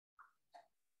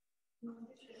All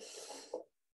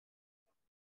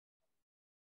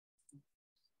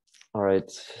right,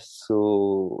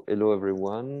 so hello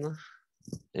everyone.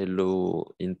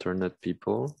 Hello internet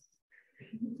people.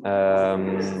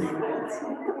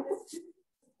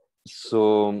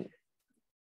 So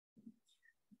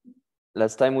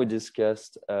last time we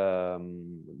discussed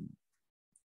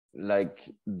like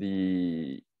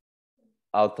the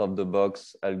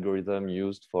out-of-the-box algorithm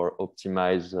used for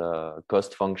optimize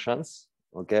cost functions,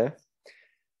 okay?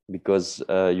 Because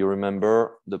you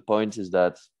remember the point is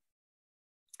that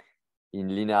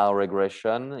in linear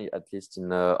regression, at least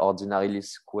in ordinary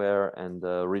least square and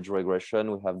ridge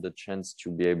regression, we have the chance to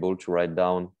be able to write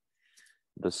down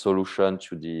the solution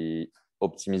to the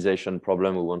optimization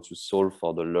problem we want to solve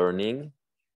for the learning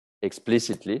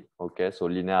explicitly. Okay, so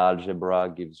linear algebra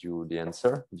gives you the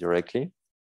answer directly.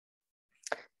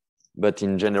 But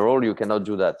in general, you cannot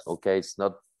do that. Okay, it's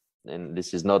not, and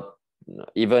this is not,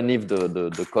 even if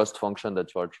the cost function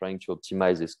that you are trying to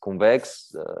optimize is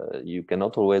convex, you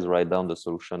cannot always write down the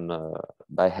solution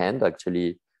by hand.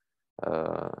 Actually,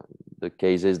 the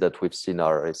cases that we've seen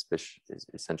are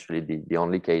essentially the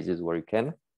only cases where you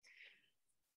can.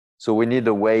 So we need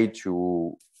a way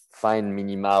to find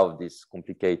minima of these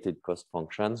complicated cost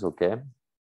functions, okay?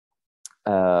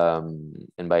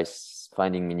 And by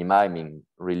finding minima, I mean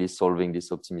really solving this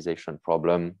optimization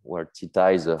problem where theta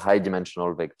is a high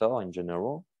dimensional vector in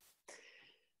general.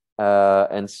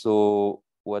 And so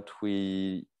what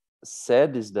we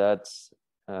said is that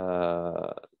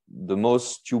the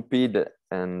most stupid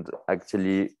and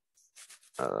actually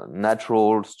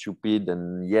natural, stupid,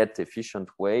 and yet efficient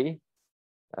way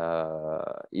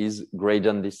is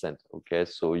gradient descent. Okay,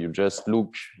 so you just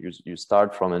look, you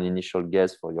start from an initial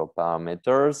guess for your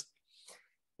parameters,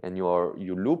 and you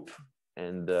loop,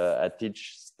 and at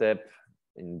each step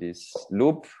in this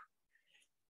loop,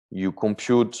 you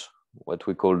compute what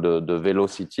we call the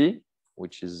velocity,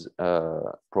 which is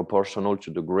proportional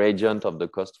to the gradient of the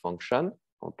cost function.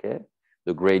 Okay,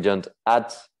 the gradient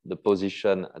at the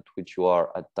position at which you are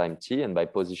at time t, and by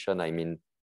position I mean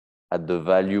at the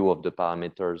value of the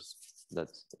parameters that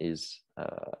is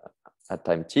at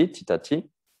time t, theta t.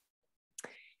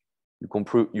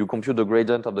 You compute the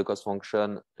gradient of the cost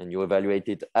function and you evaluate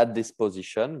it at this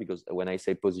position, because when I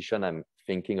say position, I'm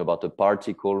thinking about a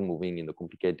particle moving in a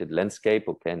complicated landscape,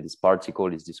 okay? And this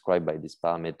particle is described by this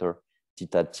parameter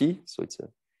theta t, so it's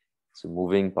a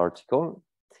moving particle.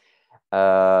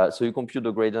 So you compute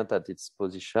the gradient at its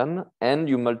position and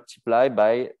you multiply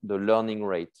by the learning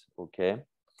rate, okay?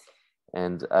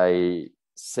 And I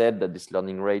said that this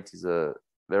learning rate is a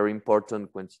very important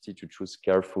quantity to choose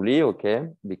carefully, okay?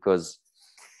 Because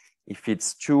if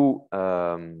it's too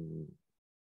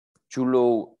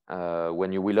low,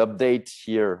 when you will update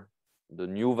here the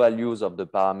new values of the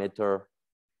parameter,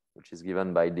 which is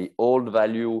given by the old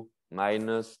value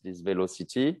minus this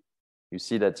velocity, you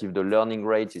see that if the learning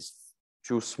rate is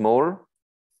too small,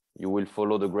 you will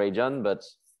follow the gradient, but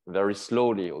very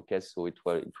slowly, okay? So it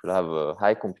will have a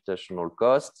high computational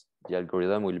cost. The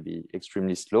algorithm will be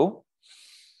extremely slow.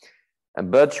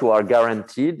 But you are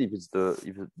guaranteed, if the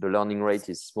learning rate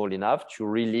is small enough, to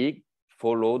really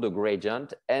follow the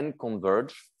gradient and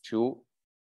converge to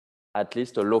at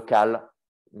least a local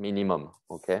minimum,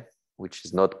 okay? Which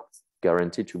is not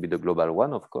guaranteed to be the global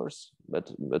one, of course.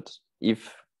 But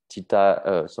if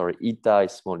eta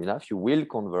is small enough, you will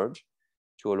converge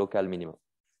to a local minimum.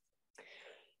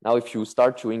 Now, if you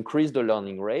start to increase the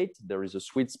learning rate, there is a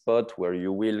sweet spot where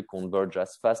you will converge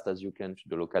as fast as you can to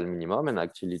the local minimum, and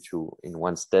actually in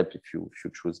one step, if you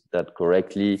choose that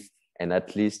correctly, and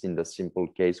at least in the simple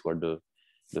case where the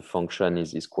function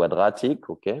is quadratic,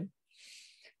 okay?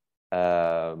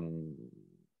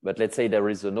 But let's say there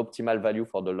is an optimal value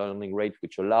for the learning rate,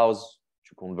 which allows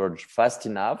to converge fast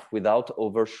enough without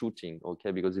overshooting,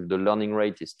 okay? Because if the learning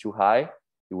rate is too high,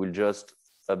 you will just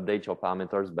update your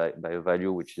parameters by a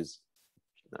value which is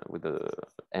with the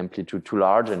amplitude too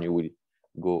large, and you will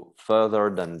go further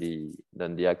than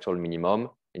the actual minimum,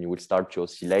 and you will start to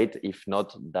oscillate, if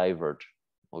not diverge,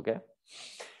 okay?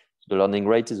 So the learning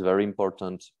rate is a very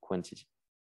important quantity.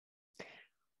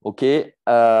 Okay,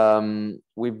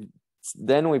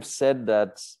 we've said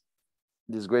that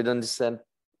this gradient descent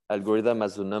algorithm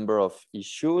has a number of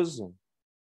issues.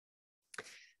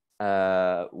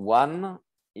 One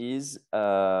is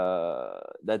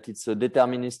that it's a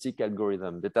deterministic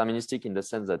algorithm. Deterministic in the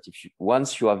sense that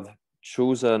once you have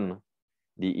chosen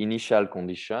the initial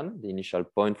condition, the initial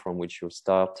point from which you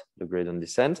start the gradient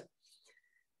descent,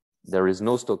 there is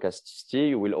no stochasticity.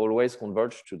 You will always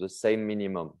converge to the same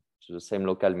minimum, to the same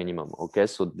local minimum. Okay,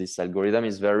 so this algorithm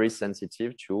is very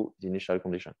sensitive to the initial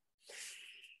condition.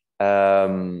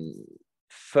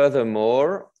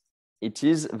 Furthermore, it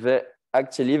is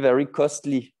actually very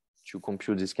costly to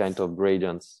compute this kind of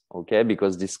gradients, okay?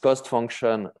 Because this cost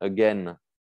function, again,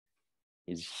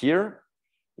 is here.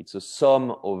 It's a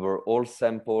sum over all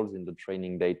samples in the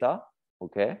training data,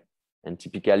 okay? And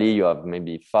typically you have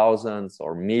maybe thousands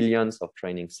or millions of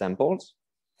training samples.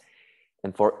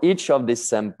 And for each of these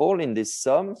samples in this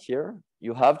sum here,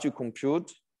 you have to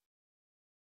compute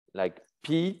like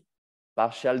P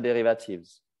partial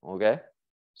derivatives, okay?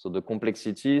 So the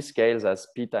complexity scales as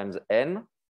P times N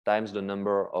times the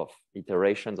number of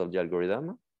iterations of the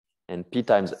algorithm. And P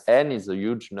times N is a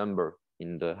huge number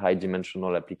in the high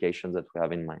dimensional applications that we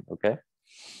have in mind, okay?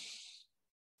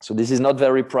 So this is not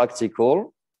very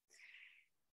practical.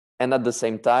 And at the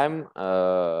same time,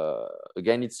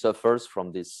 again, it suffers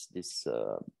from this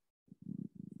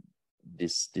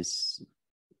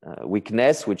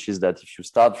weakness, which is that if you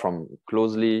start from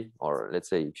closely, or let's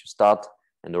say if you start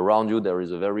and around you there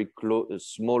is a very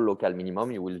small local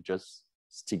minimum, you will just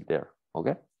stick there,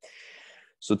 okay?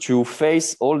 So to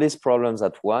face all these problems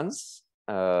at once,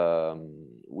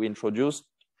 we introduced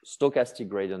stochastic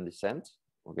gradient descent,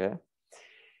 okay?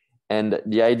 And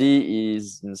the idea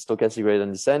is in stochastic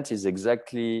gradient descent is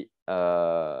exactly,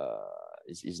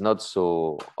 is not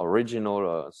so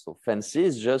original, so fancy.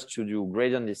 It's just to do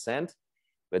gradient descent.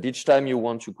 But each time you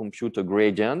want to compute a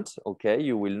gradient, okay,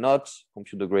 you will not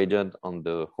compute the gradient on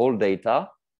the whole data,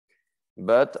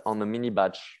 but on a mini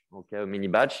batch, okay? A mini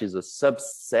batch is a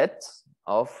subset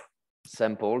of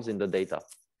samples in the data,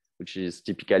 which is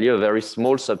typically a very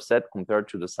small subset compared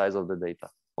to the size of the data,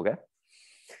 okay?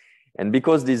 And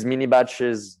because these mini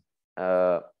batches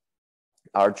are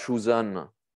chosen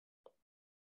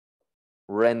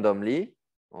randomly,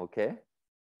 okay,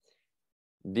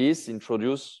 this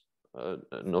introduces a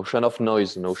notion of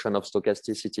noise, notion of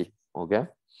stochasticity, okay?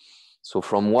 So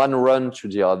from one run to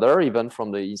the other, even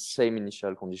from the same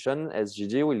initial condition,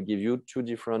 SGD will give you two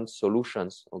different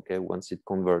solutions, okay, once it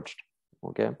converged,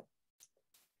 okay?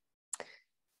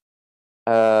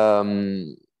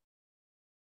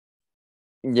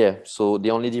 Yeah, so the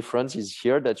only difference is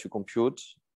here that you compute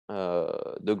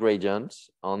the gradient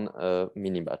on a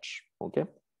mini batch, okay?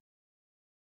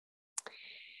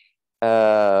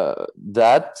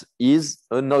 That is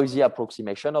a noisy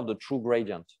approximation of the true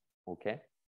gradient, okay?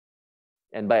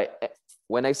 And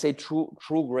when I say true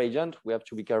gradient, we have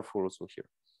to be careful also here,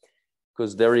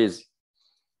 because there is,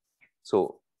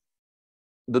 so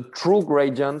the true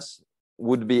gradients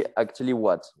would be actually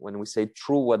what? When we say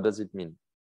true, what does it mean?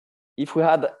 If we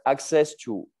had access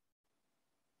to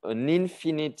an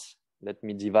infinite, let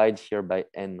me divide here by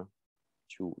n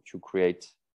to create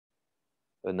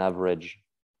an average,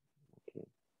 okay,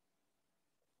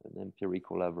 an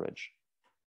empirical average.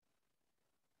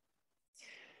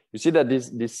 You see that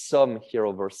this sum here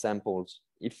over samples,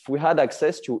 if we had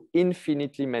access to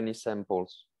infinitely many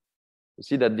samples, you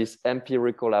see that this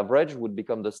empirical average would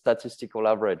become the statistical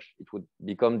average. It would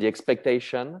become the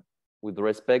expectation with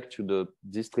respect to the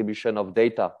distribution of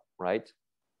data, right?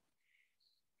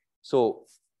 So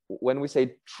when we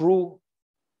say true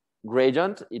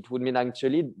gradient, it would mean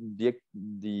actually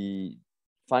the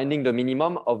finding the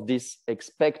minimum of this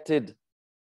expected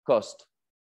cost,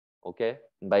 okay?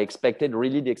 And by expected,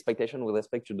 really the expectation with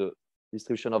respect to the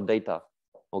distribution of data,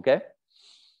 okay?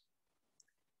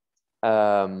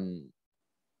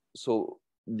 So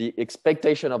the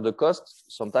expectation of the cost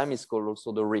sometimes is called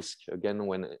also the risk. Again,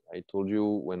 when I told you,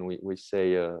 when we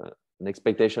say an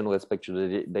expectation with respect to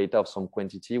the data of some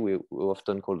quantity, we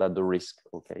often call that the risk,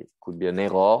 okay? It could be an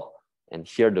error, and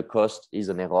here the cost is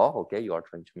an error, okay? You are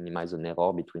trying to minimize an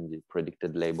error between the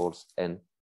predicted labels and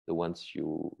the ones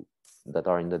that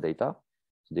are in the data.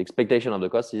 So the expectation of the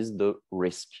cost is the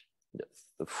risk.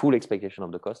 The full expectation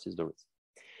of the cost is the risk.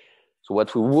 So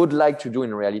what we would like to do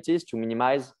in reality is to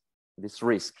minimize this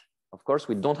risk. Of course,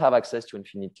 we don't have access to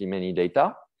infinitely many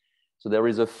data. So there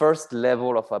is a first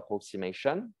level of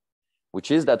approximation, which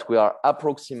is that we are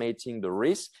approximating the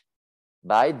risk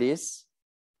by this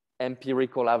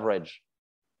empirical average,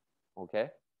 okay?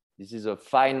 This is a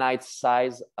finite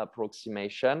size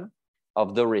approximation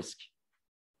of the risk.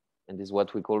 And this is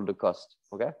what we call the cost,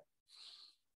 okay?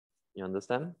 You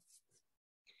understand?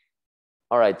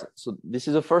 All right, so this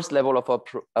is the first level of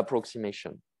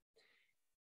approximation.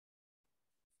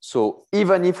 So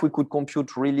even if we could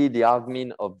compute really the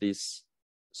argmin of this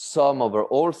sum over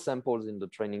all samples in the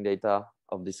training data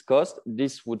of this cost,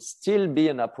 this would still be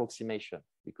an approximation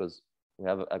because we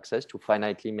have access to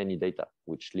finitely many data,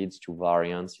 which leads to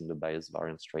variance in the bias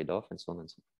variance trade-off and so on and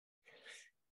so on.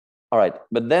 All right,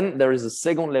 but then there is a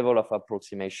second level of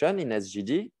approximation in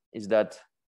SGD, is that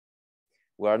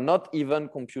we are not even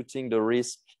computing the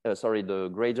risk, the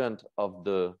gradient of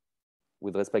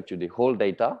with respect to the whole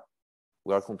data.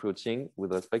 We are computing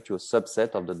with respect to a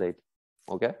subset of the data,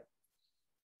 okay?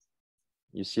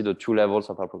 You see the two levels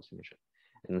of approximation.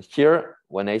 And here,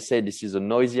 when I say this is a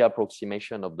noisy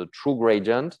approximation of the true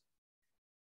gradient,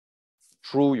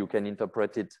 true, you can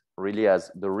interpret it really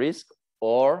as the risk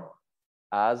or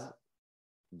as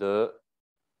the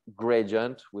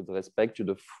gradient with respect to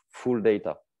the full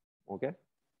data, okay?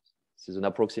 This is an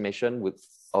approximation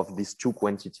of these two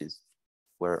quantities,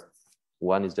 where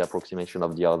one is the approximation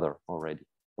of the other already,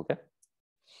 okay?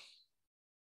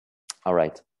 All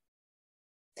right.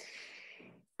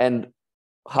 And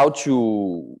how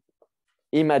to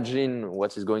imagine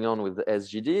what is going on with the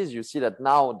SGDs, you see that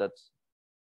now that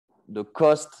the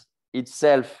cost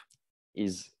itself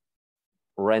is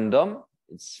random,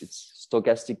 it's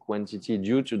stochastic quantity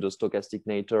due to the stochastic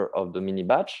nature of the mini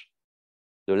batch.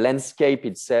 The landscape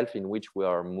itself in which we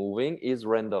are moving is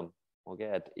random, okay?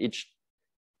 At each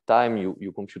time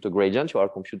you compute a gradient, you are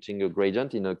computing a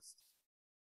gradient in a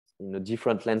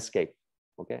different landscape,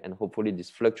 okay? And hopefully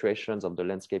these fluctuations of the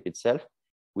landscape itself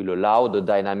will allow the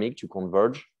dynamic to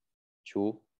converge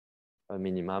to a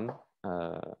minimum,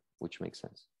 which makes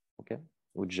sense, okay?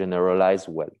 We generalize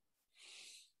well.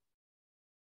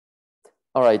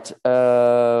 All right,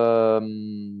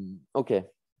 okay.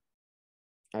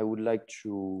 I would like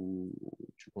to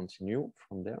continue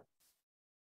from there.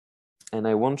 And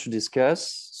I want to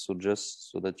discuss, so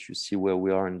just so that you see where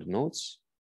we are in the notes,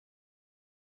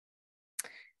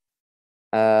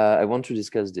 I want to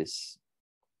discuss this,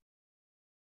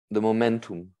 the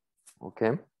momentum,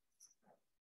 okay?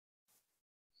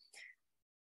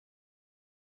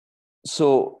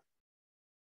 So,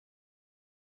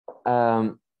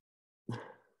 let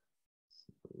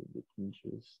me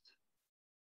just...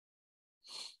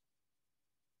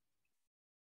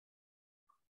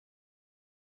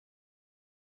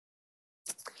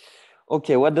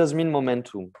 Okay, what does mean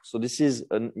momentum? So this is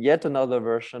yet another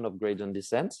version of gradient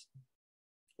descent,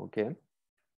 okay?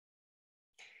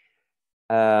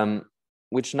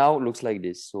 Which now looks like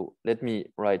this. So let me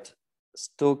write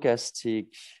stochastic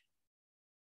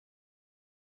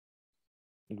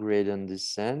gradient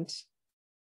descent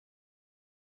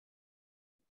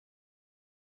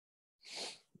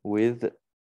with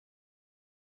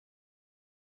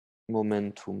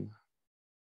momentum.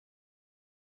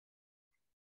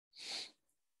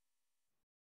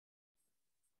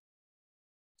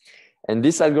 And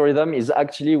this algorithm is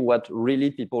actually what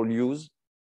really people use,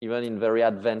 even in very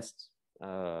advanced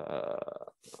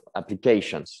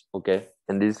applications, okay?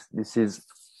 And this is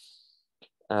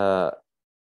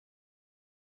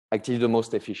actually the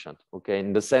most efficient, okay?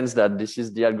 In the sense that this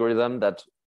is the algorithm that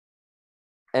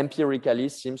empirically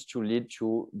seems to lead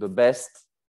to the best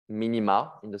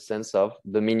minima, in the sense of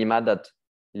the minima that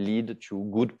lead to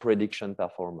good prediction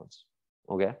performance,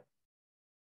 okay?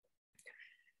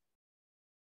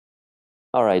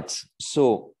 All right,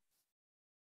 so,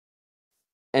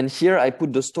 and here I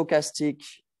put the stochastic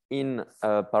in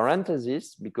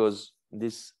parentheses because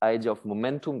this idea of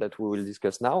momentum that we will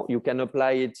discuss now, you can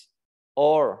apply it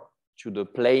or to the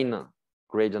plane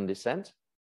gradient descent,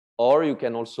 or you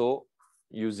can also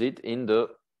use it in the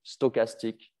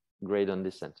stochastic gradient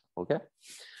descent, okay?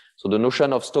 So the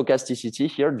notion of stochasticity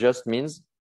here just means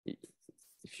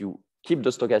if you keep the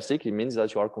stochastic, it means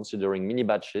that you are considering mini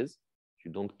batches. If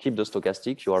you don't keep the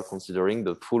stochastic, you are considering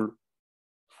the full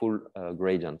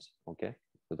gradient, okay,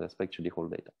 with respect to the whole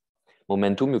data.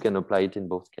 Momentum, you can apply it in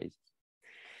both cases.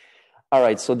 All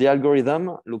right, so the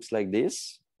algorithm looks like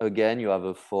this. Again, you have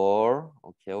a 4,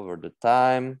 okay, over the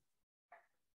time.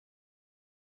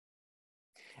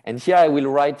 And here I will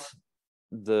write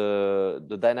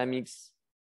the dynamics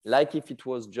like if it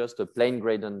was just a plain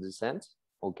gradient descent,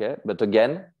 okay? But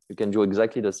again, you can do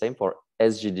exactly the same for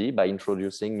SGD by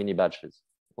introducing mini batches,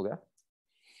 okay?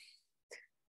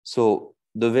 So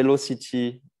the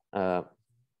velocity,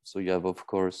 so you have, of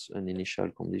course, an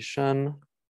initial condition.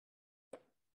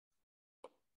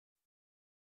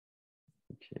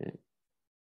 Okay.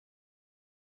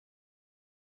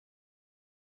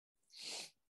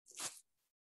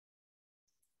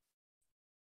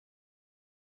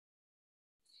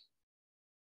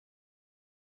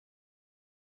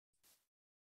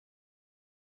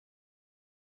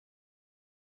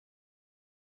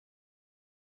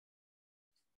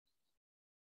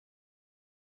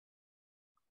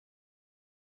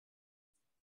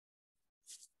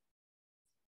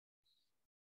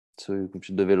 So you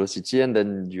compute the velocity and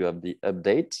then you have the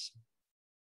update.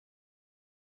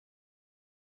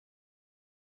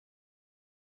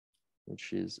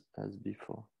 Which is as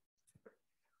before.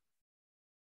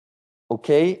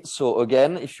 Okay, so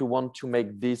again, if you want to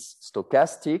make this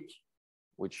stochastic,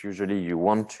 which usually you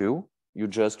want to, you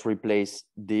just replace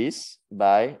this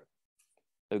by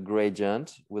a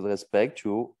gradient with respect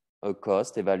to a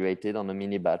cost evaluated on a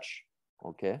mini batch.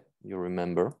 Okay, you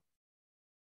remember.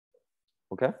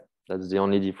 Okay, that's the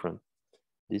only difference.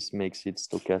 This makes it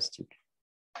stochastic.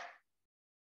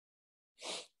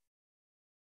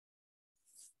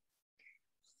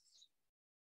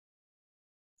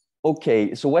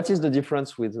 Okay, so what is the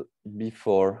difference with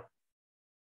before?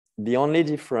 The only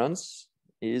difference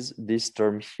is this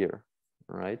term here,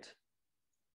 right?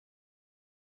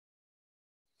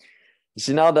 You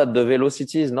see now that the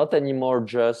velocity is not anymore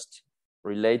just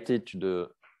related to the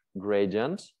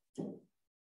gradient,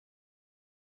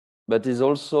 but is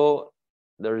also,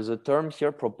 there is a term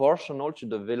here proportional to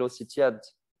the velocity at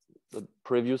the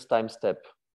previous time step,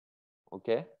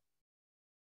 okay?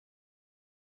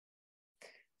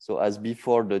 So as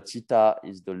before, the theta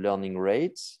is the learning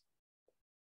rate,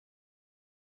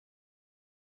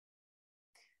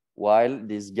 while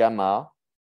this gamma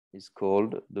is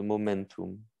called the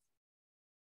momentum.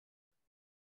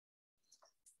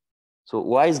 So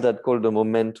why is that called the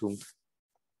momentum?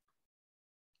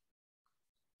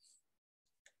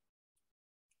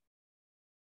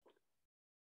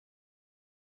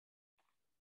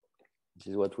 This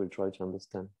is what we'll try to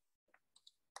understand.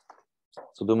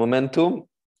 So the momentum,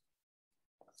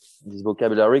 this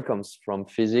vocabulary comes from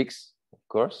physics, of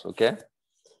course, okay?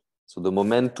 So the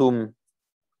momentum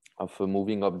of a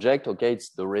moving object, okay, it's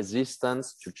the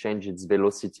resistance to change its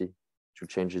velocity, to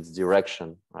change its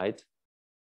direction, right?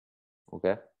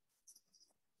 Okay.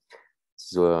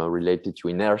 So related to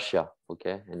inertia,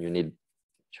 okay? And you need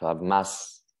to have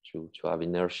mass to have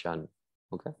inertia,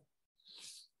 okay?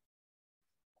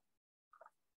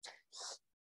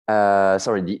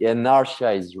 Sorry, the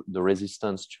inertia is the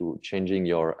resistance to changing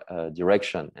your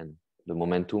direction, and the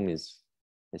momentum is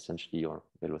essentially your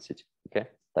velocity, okay?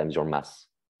 Times your mass,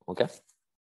 okay?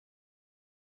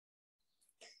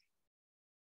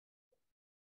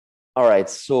 All right,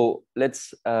 so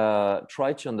let's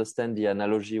try to understand the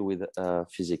analogy with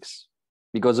physics.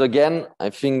 Because again, I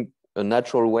think a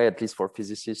natural way, at least for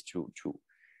physicists, to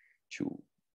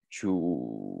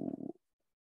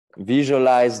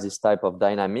visualize this type of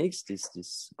dynamics,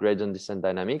 this gradient descent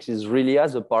dynamics, is really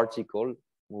as a particle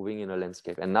moving in a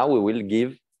landscape. And now we will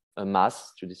give a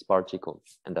mass to this particle,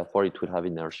 and therefore it will have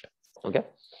inertia, okay?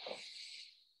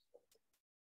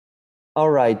 All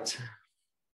right,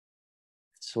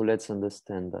 so let's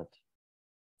understand that.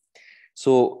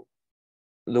 So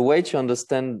the way to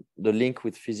understand the link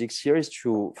with physics here is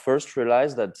to first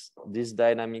realize that this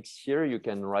dynamics here, you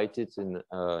can write it in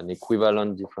an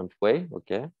equivalent different way,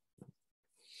 okay?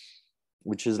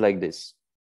 Which is like this.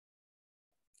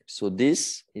 So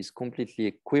this is completely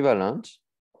equivalent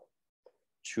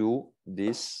to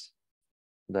this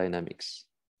dynamics.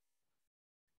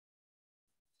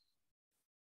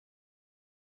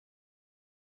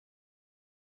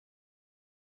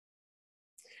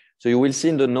 So you will see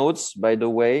in the notes, by the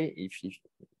way,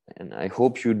 and I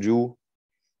hope you do,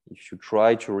 if you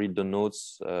try to read the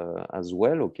notes as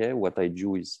well, okay? What I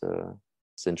do is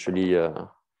essentially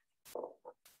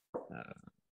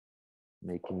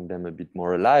making them a bit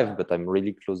more alive, but I'm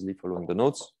really closely following the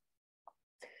notes.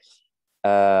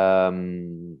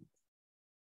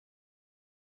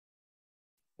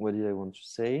 What did I want to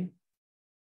say?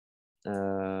 Okay,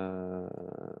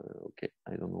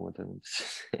 I don't know what I want to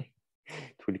say.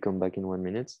 It will come back in 1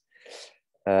 minute.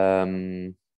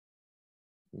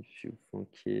 If you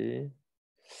okay,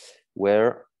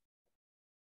 where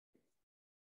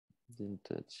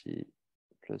delta t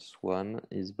plus 1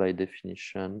 is by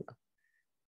definition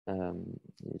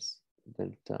is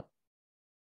delta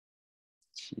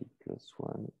t plus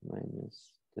 1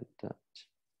 minus delta t.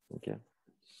 Okay.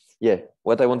 Yeah,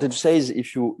 what I wanted to say is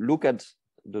if you look at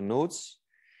the notes,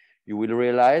 you will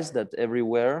realize that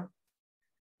everywhere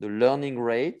the learning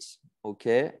rate,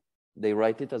 okay, they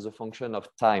write it as a function of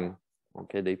time.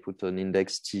 Okay, they put an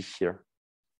index t here.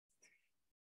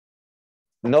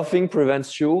 Nothing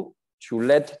prevents you to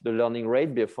let the learning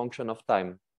rate be a function of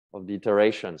time, of the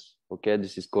iterations. Okay,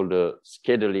 this is called the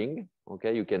scheduling.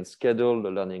 Okay, you can schedule the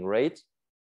learning rate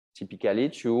typically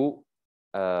to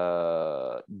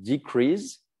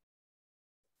decrease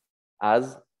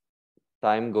as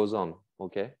time goes on.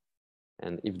 Okay,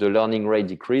 and if the learning rate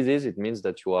decreases, it means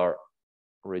that you are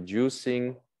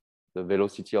reducing the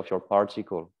velocity of your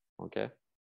particle. Okay,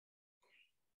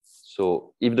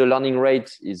 so if the learning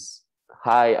rate is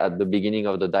high at the beginning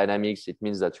of the dynamics, it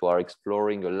means that you are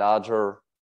exploring a larger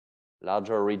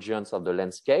regions of the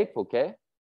landscape, okay?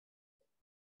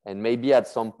 And maybe at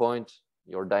some point,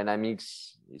 your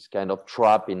dynamics is kind of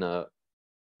trapped in a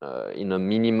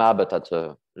minima, but at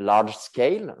a large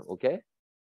scale, okay?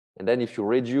 And then if you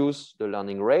reduce the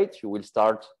learning rate, you will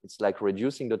start, it's like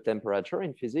reducing the temperature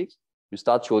in physics. You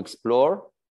start to explore,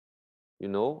 you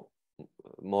know,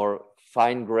 more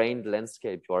fine-grained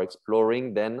landscape. You are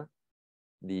exploring then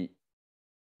the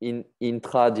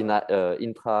intra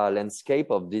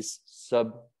landscape of this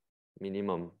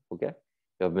sub-minimum, okay?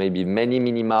 You have maybe many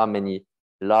minima, many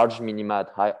large minima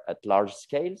at large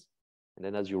scales. And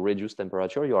then as you reduce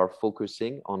temperature, you are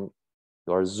focusing on,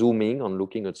 you are zooming on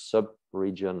looking at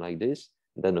sub-region like this,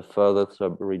 then a further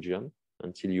sub-region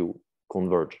until you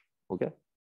converge, okay?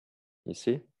 You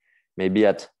see? Maybe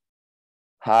at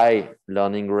high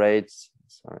learning rates,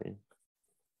 sorry.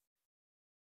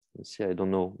 You see, I don't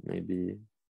know, maybe.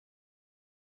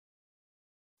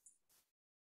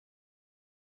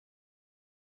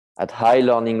 At high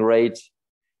learning rate,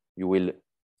 you will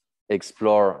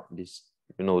explore this,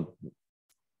 you know,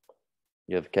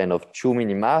 you have kind of two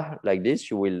minima like this,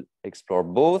 you will explore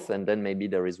both, and then maybe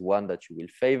there is one that you will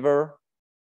favor,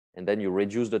 and then you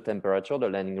reduce the temperature, the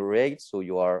learning rate, so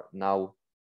you are now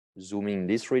zooming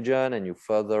this region, and you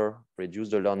further reduce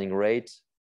the learning rate,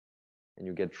 and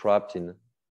you get trapped in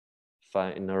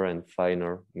finer and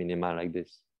finer minima like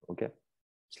this, okay?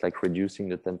 It's like reducing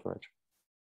the temperature,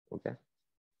 okay?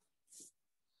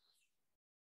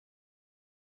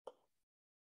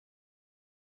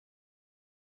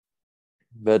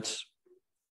 But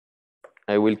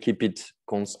I will keep it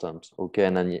constant, okay?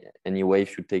 And anyway,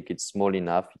 if you take it small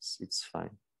enough, it's fine,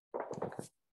 okay?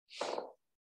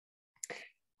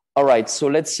 All right, so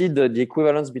let's see the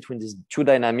equivalence between these two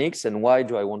dynamics. And why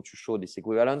do I want to show this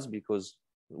equivalence? Because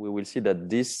we will see that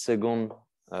this second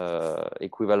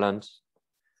equivalent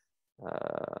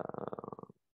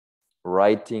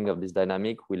writing of this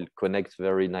dynamic will connect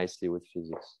very nicely with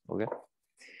physics, okay?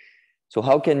 So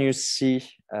how can you see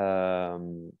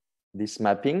this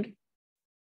mapping?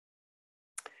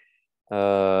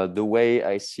 The way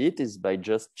I see it is by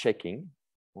just checking,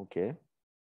 okay?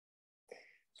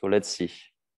 So let's see.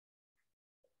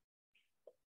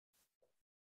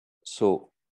 So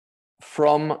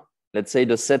from, let's say,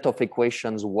 the set of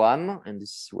equations 1, and this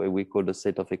is what we call the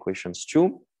set of equations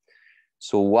 2.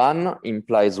 So 1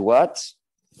 implies what?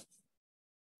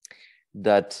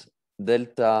 That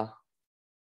delta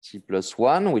t plus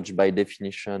 1, which by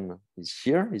definition is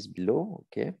here, is below,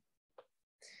 okay,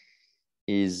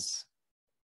 is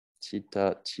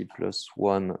theta t plus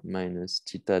 1 minus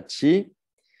theta t,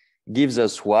 gives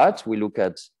us what? We look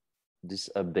at this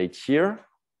update here.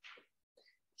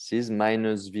 This is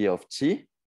minus v of t,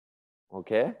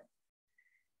 okay?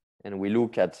 And we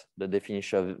look at the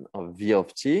definition of v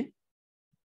of t,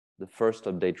 the first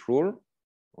update rule,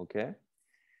 okay?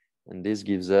 And this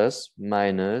gives us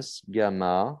minus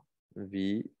gamma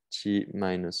v t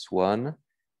minus 1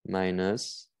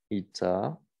 minus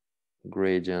eta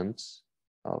gradient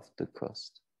of the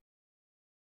cost.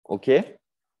 Okay?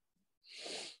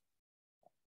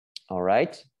 All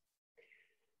right.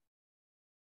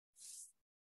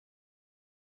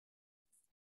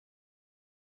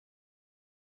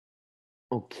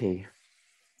 Okay.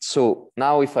 So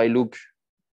now if I look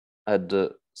at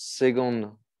the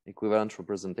second equivalent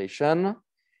representation,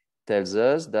 tells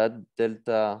us that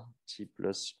delta t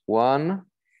plus 1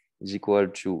 is equal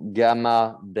to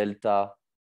gamma delta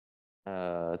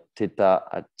theta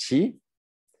at t,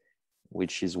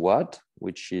 which is what?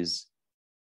 Which is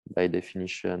by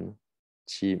definition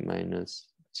t minus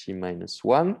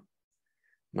 1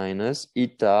 minus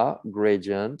eta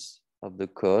gradient of the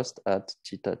cost at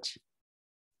theta t.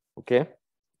 Okay,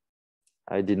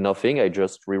 I did nothing. I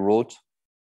just rewrote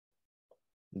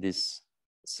this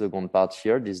second part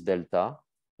here, this delta,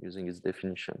 using its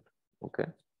definition. Okay.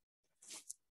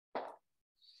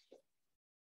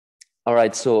 All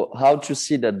right, so how to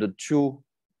see that the two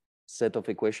set of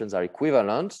equations are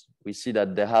equivalent? We see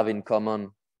that they have in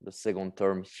common the second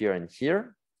term here and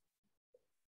here.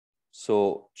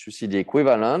 So to see the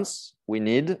equivalence, we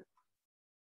need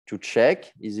to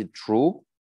check, is it true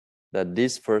that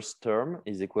this first term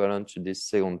is equivalent to this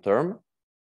second term,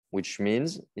 which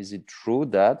means, is it true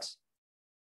that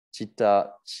theta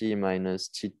t minus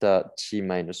theta t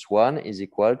minus 1 is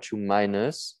equal to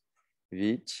minus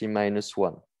v t minus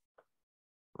 1,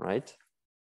 right?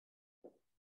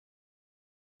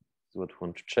 That's what we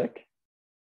want to check.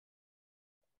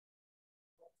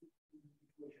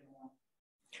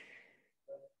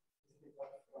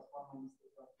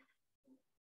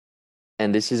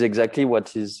 And this is exactly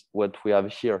what we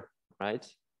have here, right?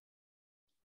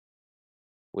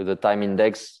 With the time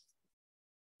index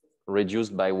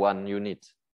reduced by 1 unit.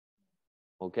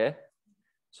 okay?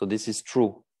 So this is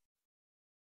true.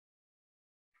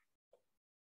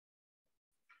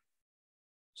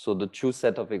 So the two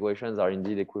set of equations are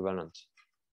indeed equivalent,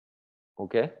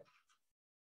 okay?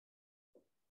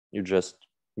 You just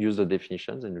use the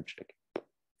definitions and you check.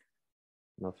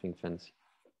 Nothing fancy.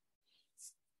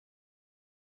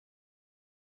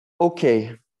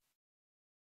 Okay.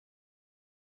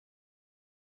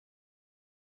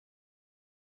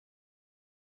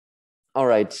 All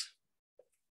right.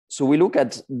 So we look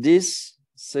at this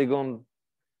second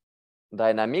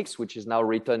dynamics, which is now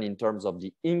written in terms of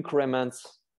the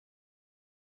increments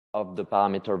of the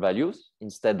parameter values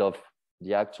instead of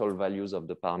the actual values of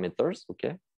the parameters,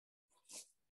 okay?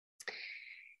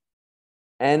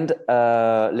 And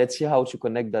let's see how to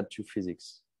connect that to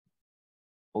physics.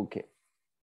 Okay.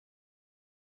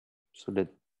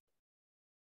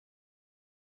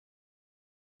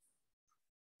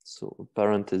 So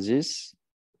parenthesis,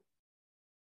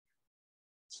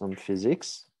 some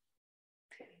physics.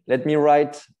 Let me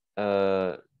write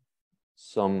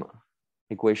some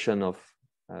equation of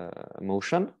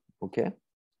motion, okay?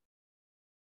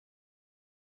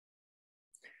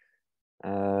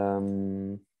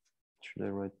 Should I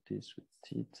write this with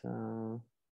theta?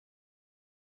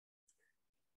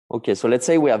 Okay, so let's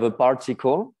say we have a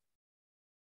particle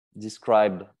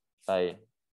described by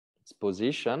its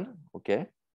position, okay?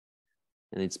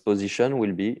 And its position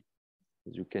will be,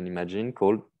 as you can imagine,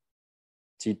 called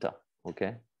theta,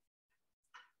 okay?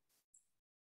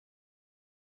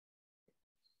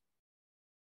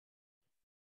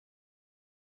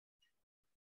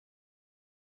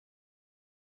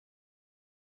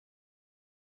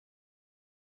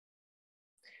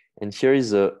 And here is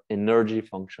the energy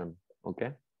function,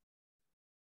 okay?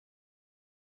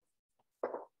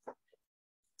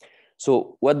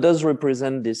 So what does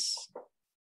represent this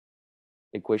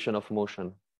equation of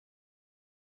motion?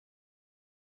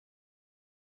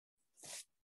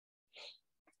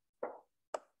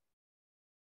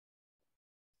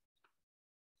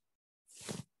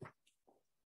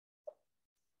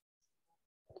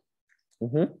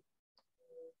 Mm-hmm.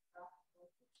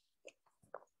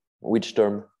 Which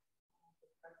term?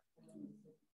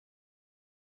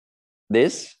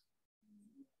 This?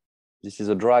 This is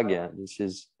a drag, yeah. This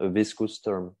is a viscous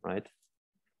term, right?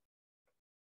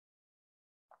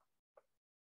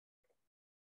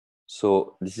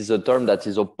 So this is a term that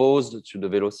is opposed to the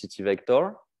velocity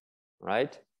vector,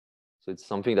 right? So it's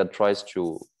something that tries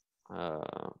to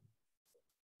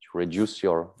reduce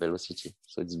your velocity.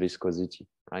 So it's viscosity,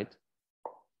 right?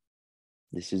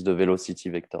 This is the velocity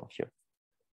vector here,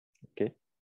 okay?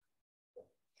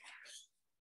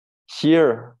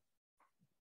 Here,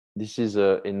 this is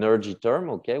an energy term,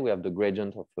 okay? We have the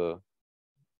gradient of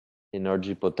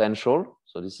energy potential.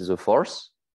 So this is a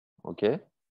force, okay?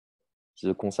 This is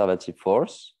a conservative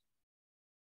force.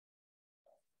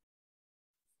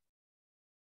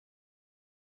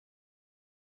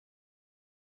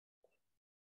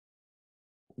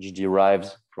 Which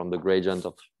derives from the gradient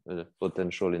of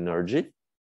potential energy,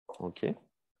 okay?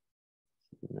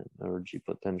 Energy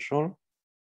potential.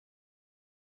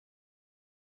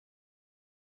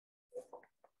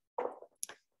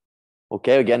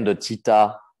 Okay, again, the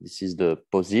theta, this is the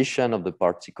position of the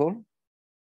particle,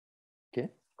 okay?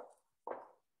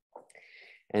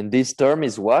 And this term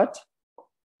is what?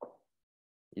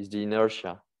 Is the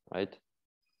inertia, right?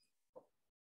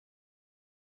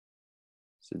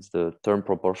 So it's the term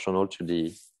proportional to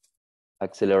the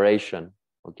acceleration,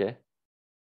 okay?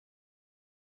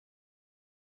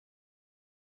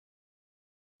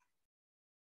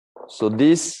 So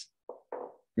this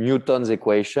Newton's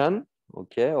equation,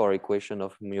 okay, or equation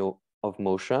of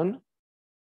motion,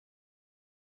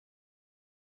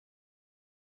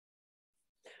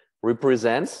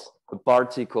 represents a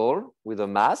particle with a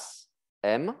mass,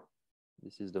 m.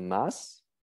 This is the mass,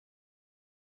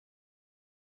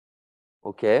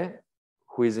 okay,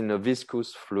 who is in a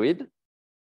viscous fluid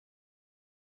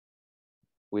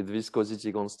with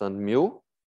viscosity constant mu,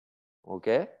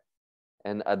 okay,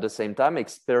 and at the same time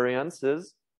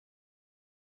experiences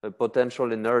a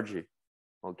potential energy,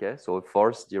 okay, so a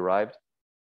force derived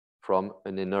from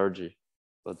an energy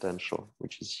potential,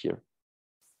 which is here,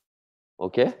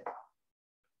 okay?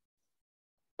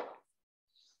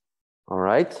 All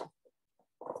right.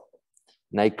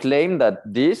 And I claim that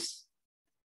this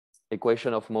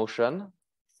equation of motion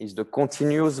is the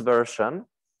continuous version,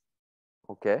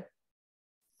 okay,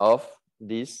 of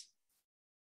this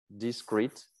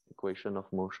discrete equation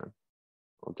of motion,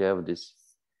 okay, of this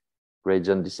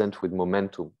gradient descent with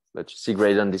momentum. But you see,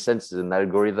 gradient descent is an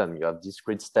algorithm. You have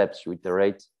discrete steps. You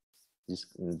iterate these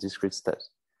discrete steps.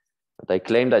 But I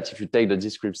claim that if you take the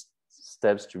discrete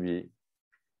steps to be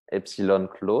epsilon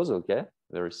close, okay,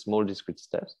 very small discrete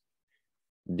steps,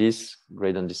 this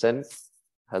gradient descent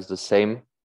has the same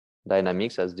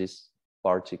dynamics as this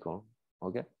particle,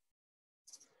 okay?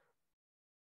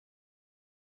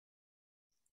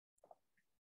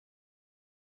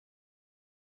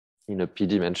 In a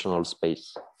p-dimensional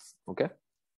space, okay?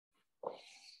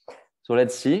 So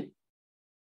let's see.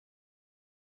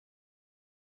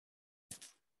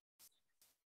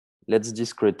 Let's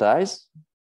discretize.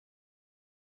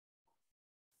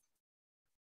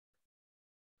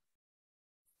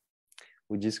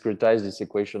 We discretize this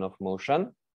equation of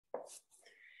motion.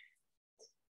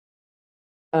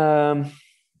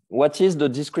 What is the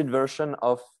discrete version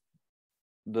of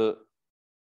the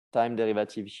time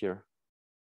derivative here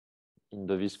in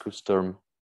the viscous term?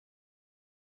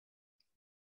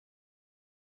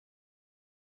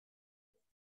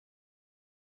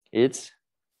 It's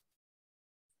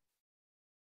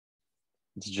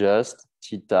just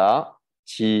theta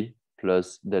t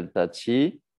plus delta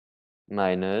t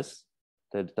minus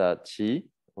delta t,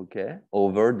 okay,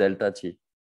 over delta t,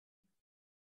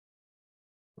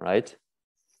 right?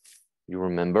 You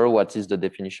remember what is the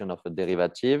definition of a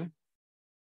derivative?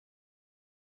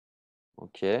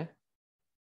 Okay.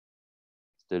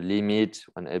 The limit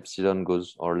when epsilon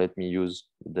goes, or let me use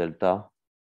delta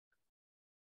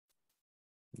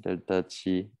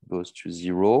t goes to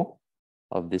 0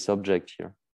 of this object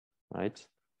here, right?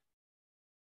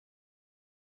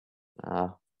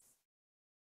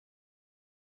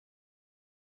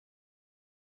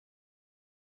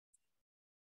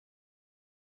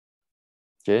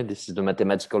 Okay, this is the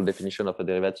mathematical definition of a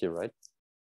derivative, right?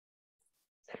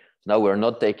 Now we're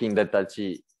not taking delta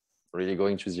t really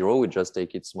going to 0, we just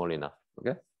take it small enough,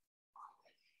 okay?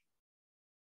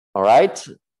 All right,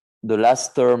 the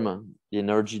last term, the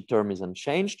energy term is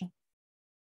unchanged.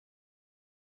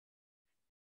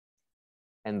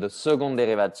 And the second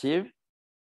derivative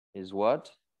is what?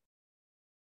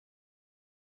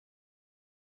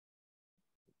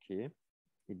 Okay,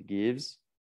 it gives,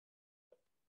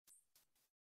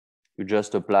 you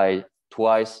just apply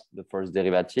twice the first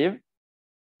derivative,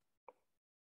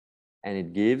 and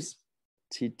it gives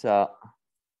theta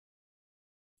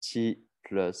t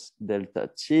plus delta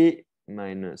t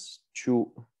minus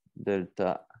 2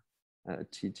 delta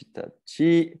t theta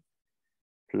t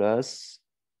plus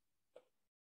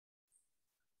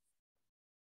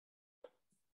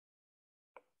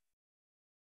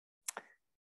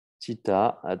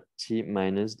theta at t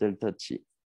minus delta t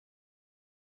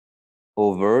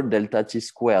over delta t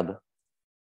squared.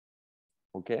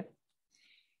 Okay.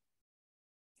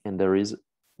 And there is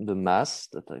the mass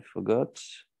that I forgot.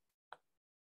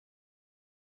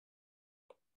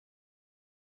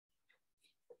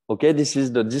 Okay, this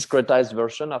is the discretized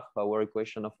version of our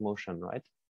equation of motion, right?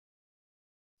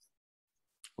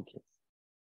 Okay.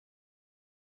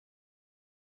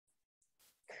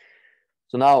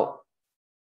 So now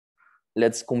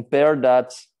let's compare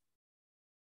that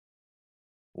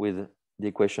with the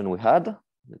equation we had.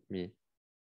 Let me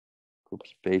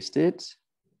copy paste it.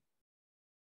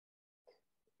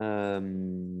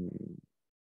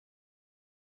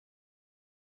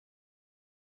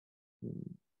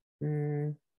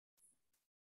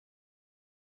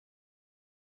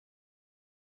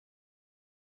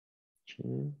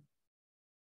 Okay.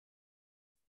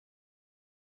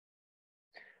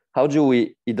 How do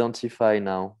we identify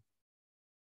now?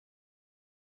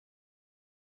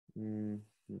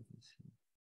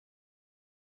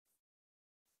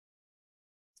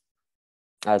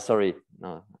 Sorry,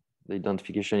 no, the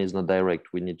identification is not direct.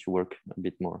 We need to work a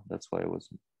bit more. That's why I was.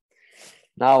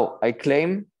 Now I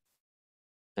claim,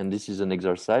 and this is an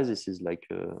exercise, this is like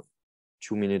a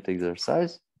 2-minute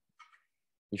exercise.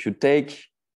 If you take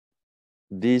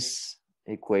this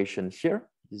equation here,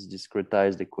 this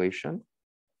discretized equation,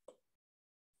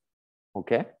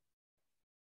 okay,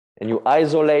 and you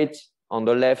isolate on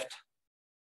the left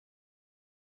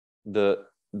the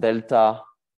delta.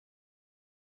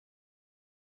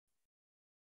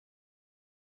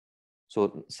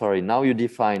 So sorry, now you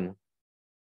define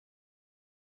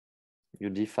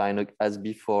as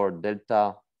before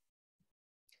delta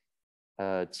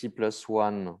t plus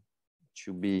 1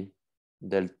 to be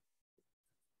delta.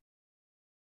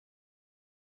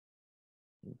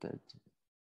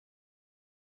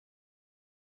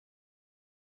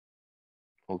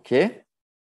 Okay,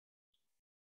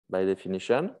 by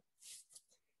definition,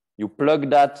 you plug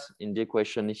that in the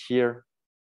equation here.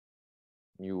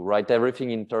 You write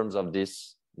everything in terms of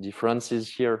these differences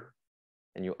here,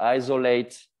 and you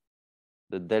isolate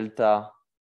the delta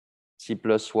t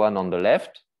plus 1 on the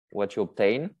left. What you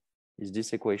obtain is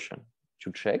this equation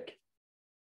to check.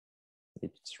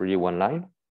 It's really one line,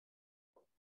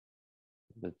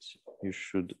 but you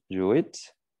should do it.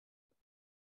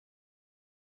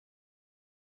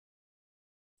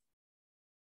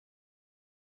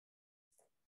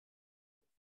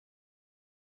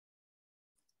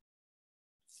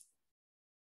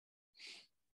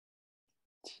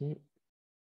 T.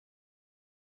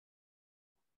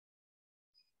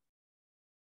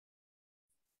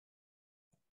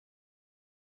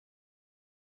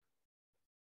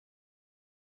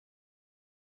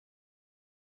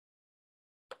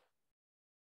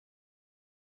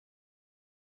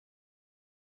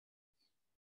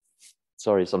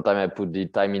 Sorry, sometimes I put the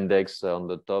time index on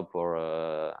the top,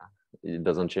 or it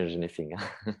doesn't change anything.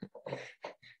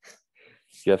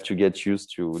 You have to get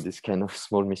used to this kind of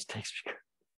small mistakes.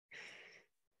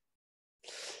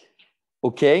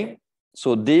 Okay,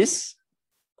 so this,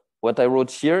 what I wrote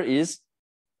here is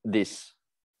this,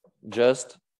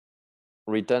 just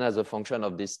written as a function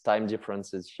of these time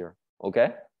differences here,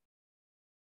 okay?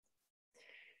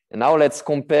 And now let's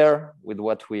compare with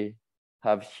what we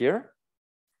have here.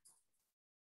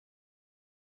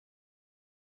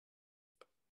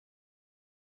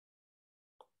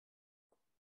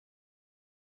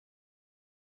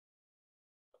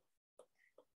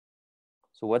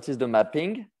 So what is the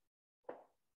mapping?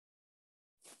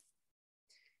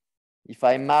 If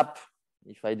I map,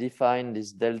 if I define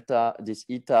this delta, this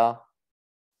eta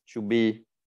to be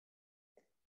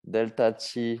delta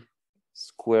t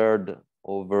squared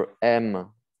over m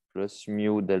plus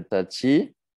mu delta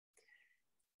t,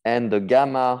 and the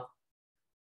gamma,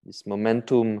 this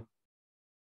momentum,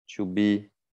 to be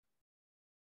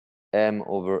m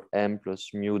over m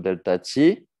plus mu delta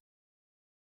t,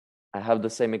 I have the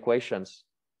same equations.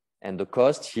 And the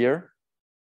cost here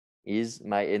is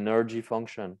my energy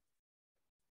function,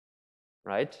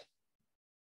 right?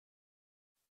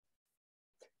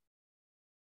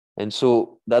 And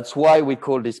so that's why we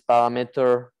call this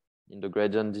parameter in the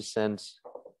gradient descent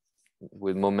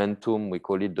with momentum, we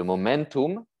call it the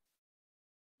momentum,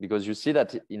 because you see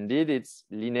that indeed it's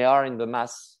linear in the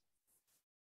mass.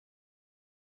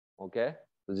 Okay,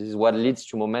 so this is what leads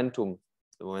to momentum.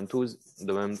 The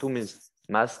momentum is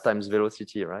mass times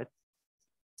velocity, right?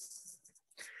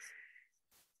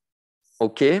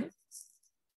 Okay.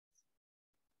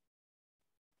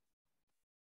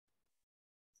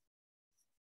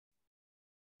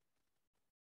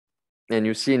 And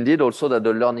you see indeed also that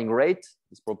the learning rate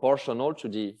is proportional to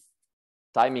the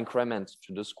time increment,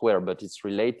 to the square, but it's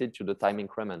related to the time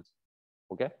increment.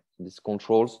 Okay, this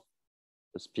controls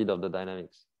the speed of the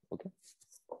dynamics. Okay.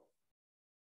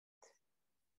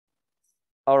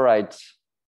 All right.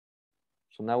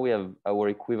 So now we have our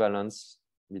equivalence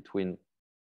between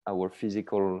our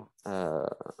physical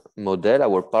model,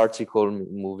 our particle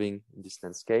moving in this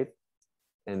landscape,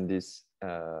 and this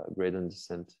gradient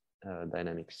descent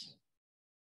dynamics.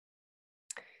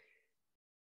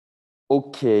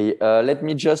 Okay, let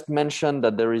me just mention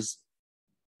that there is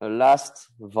a last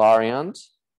variant,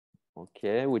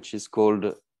 okay, which is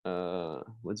called,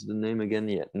 what's the name again?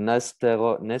 Yeah,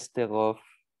 Nesterov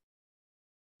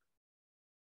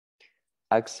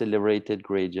accelerated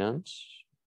gradient.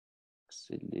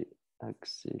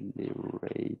 Accelerated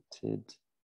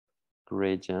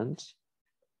gradient,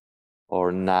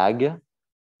 or NAG.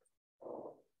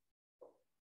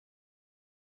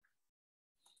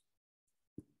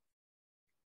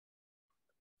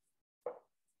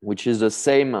 Which is the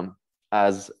same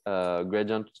as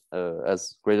gradient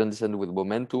descent with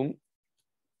momentum,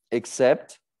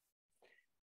 except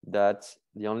that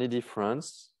the only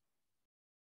difference,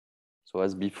 so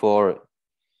as before,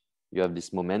 you have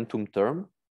this momentum term.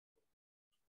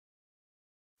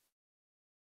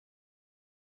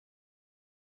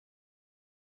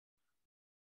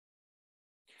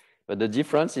 But the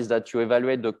difference is that you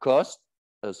evaluate the cost,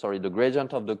 the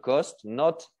gradient of the cost,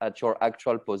 not at your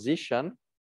actual position,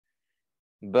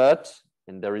 but,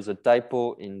 and there is a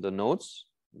typo in the notes,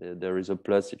 there is a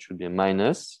plus, it should be a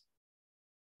minus.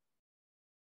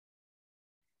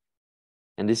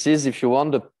 And this is, if you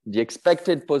want, the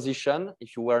expected position,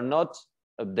 if you were not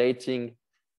updating,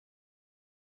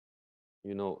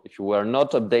 if you were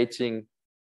not updating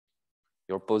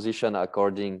your position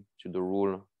according to the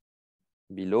rule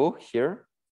below here,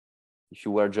 if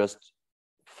you were just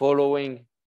following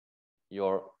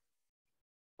your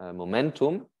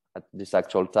momentum at this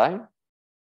actual time,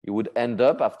 you would end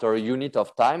up after a unit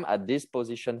of time at this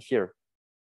position here.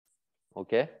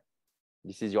 Okay?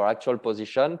 This is your actual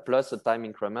position plus a time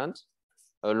increment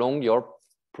along your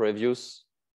previous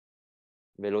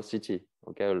velocity,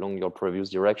 okay, along your previous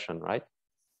direction, right?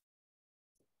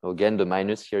 Again, the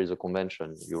minus here is a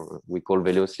convention. We call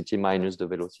velocity minus the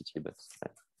velocity, but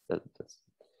that's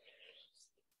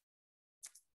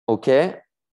okay.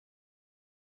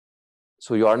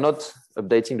 So you are not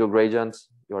updating the gradient.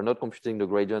 You are not computing the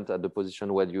gradient at the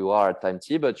position where you are at time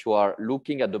t, but you are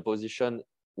looking at the position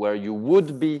where you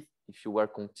would be if you were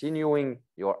continuing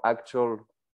your actual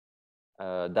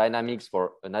dynamics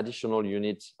for an additional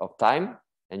unit of time,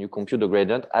 and you compute the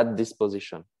gradient at this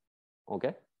position.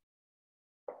 Okay.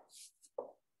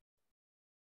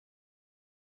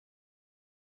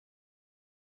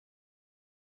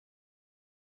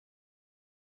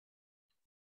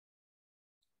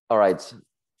 All right,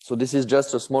 so this is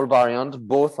just a small variant.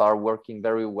 Both are working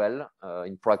very well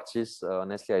in practice.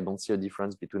 Honestly, I don't see a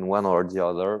difference between one or the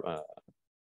other,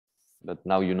 but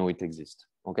now you know it exists,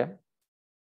 okay?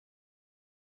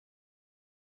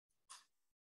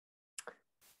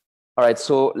 All right,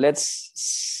 so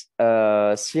let's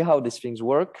see how these things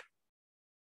work.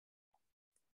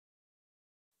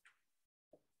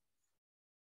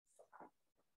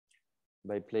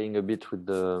 By playing a bit with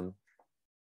the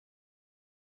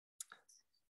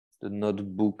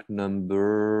notebook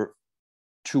number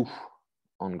 2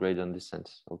 on gradient descent,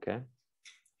 okay?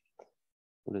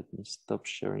 Let me stop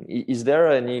sharing. Is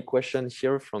there any question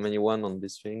here from anyone on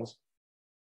these things?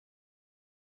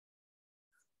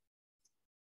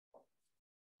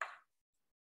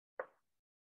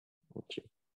 Okay.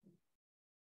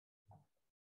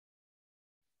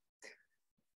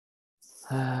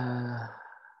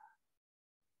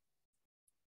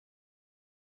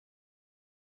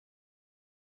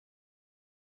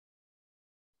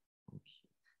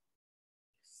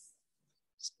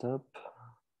 Stop.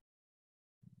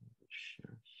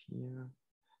 Share here.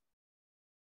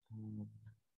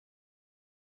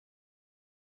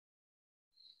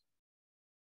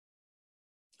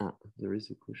 There is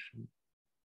a question.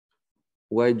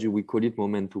 Why do we call it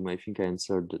momentum? I think I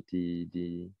answered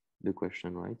the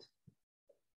question, right?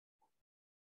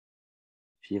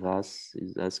 Firas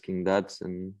is asking that,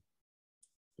 and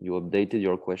you updated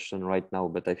your question right now,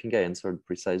 but I think I answered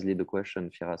precisely the question,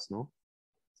 Firas, no?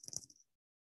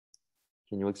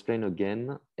 Can you explain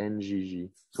again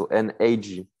NGG? So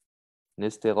NAG,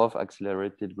 Nesterov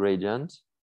accelerated gradient.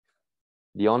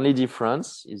 The only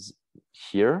difference is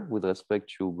here with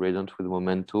respect to gradient with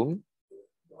momentum.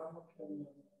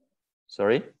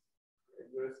 Sorry?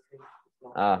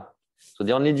 So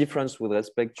the only difference with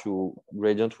respect to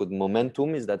gradient with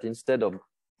momentum is that instead of,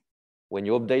 when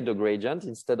you update the gradient,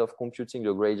 instead of computing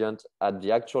the gradient at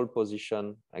the actual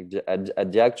position, at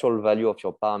the actual value of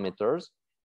your parameters,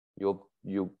 you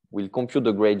will compute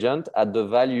the gradient at the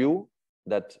value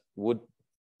that would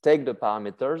take the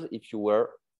parameters if you were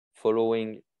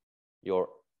following your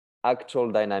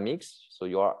actual dynamics, so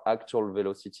your actual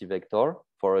velocity vector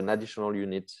for an additional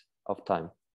unit of time.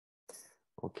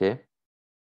 Okay.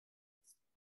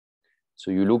 So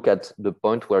you look at the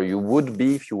point where you would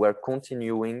be if you were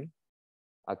continuing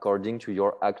according to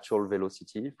your actual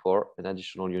velocity for an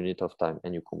additional unit of time,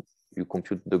 and you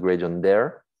compute the gradient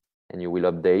there, and you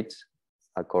will update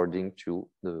according to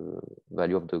the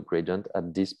value of the gradient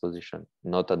at this position,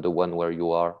 not at the one where you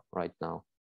are right now.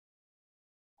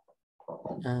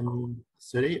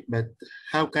 Sorry, but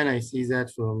how can I see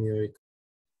that from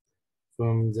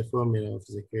the formula of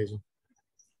the equation?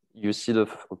 You see the,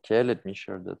 okay, let me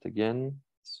share that again.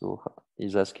 So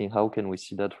he's asking, how can we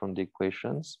see that from the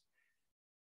equations?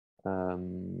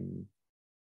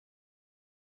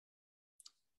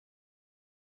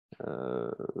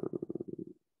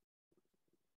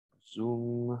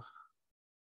 Zoom,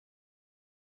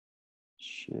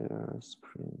 share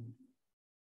screen.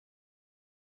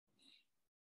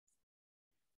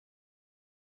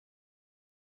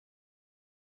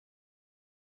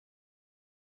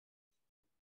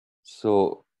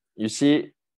 So you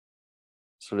see,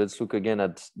 so let's look again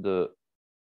at the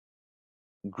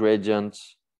gradient,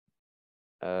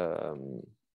 the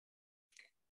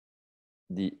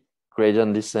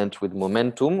gradient descent with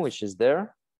momentum, which is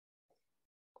there.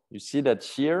 You see that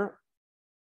here,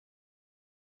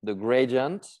 the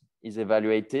gradient is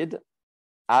evaluated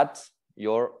at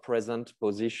your present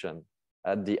position,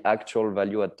 at the actual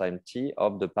value at time t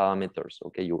of the parameters.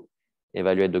 Okay, you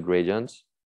evaluate the gradient.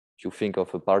 If you think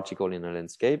of a particle in a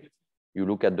landscape, you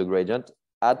look at the gradient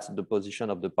at the position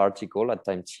of the particle at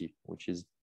time t, which is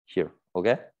here,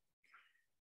 okay?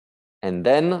 And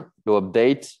then you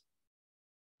update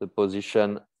the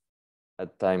position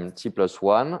at time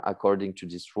t+1 according to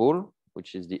this rule,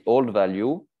 which is the old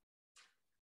value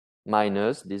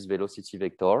minus this velocity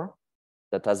vector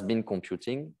that has been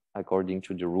computing according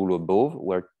to the rule above,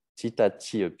 where theta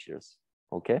t appears,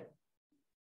 okay?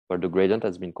 where the gradient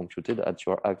has been computed at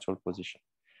your actual position.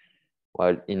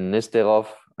 While in Nesterov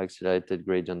accelerated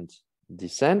gradient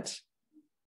descent,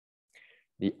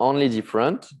 the only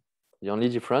difference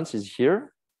is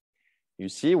here. You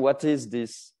see what is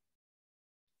this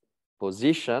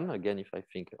position? Again, if I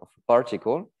think of a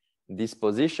particle, this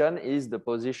position is the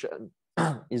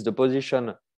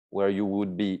position where you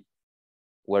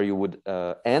would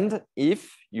end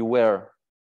if you were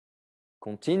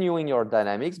continuing your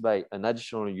dynamics by an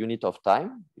additional unit of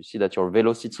time. You see that your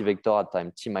velocity vector at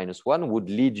time t-1 would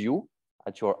lead you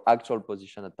at your actual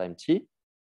position at time t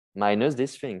minus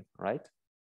this thing, right?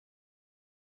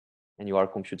 And you are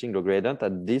computing the gradient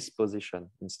at this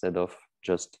position instead of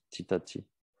just theta t.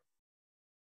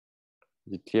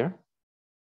 Is it clear?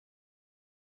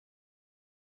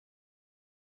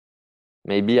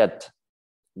 Maybe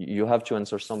you have to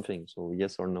answer something, so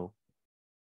yes or no.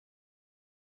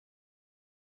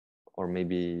 Or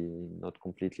maybe not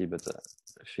completely, but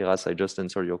Firas, I just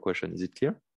answered your question. Is it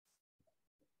clear?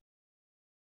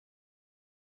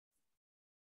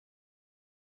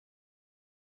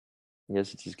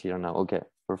 Yes, it is clear now. Okay,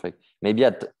 perfect.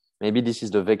 Maybe this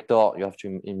is the vector. You have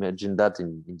to imagine that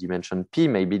in dimension p.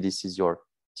 Maybe this is your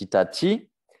theta t.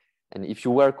 And if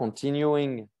you were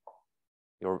continuing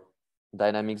your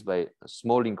dynamics by a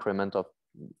small increment of,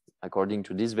 according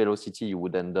to this velocity, you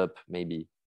would end up maybe,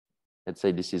 let's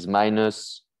say this is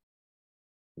minus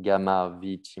gamma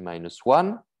vt minus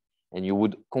 1, and you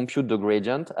would compute the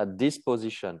gradient at this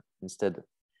position instead.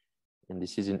 And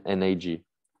this is in NAG.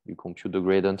 You compute the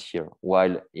gradient here,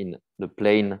 while in the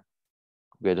plane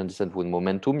gradient descent with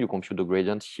momentum, you compute the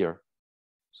gradient here.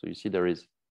 So you see there is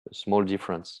a small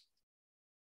difference.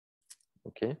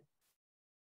 Okay.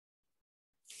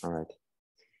 All right.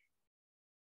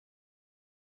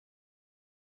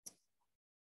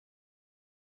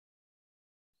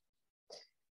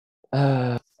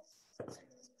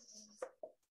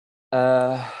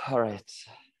 All right.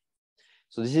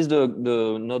 So this is the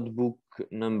notebook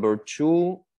number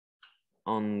 2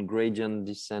 on gradient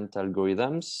descent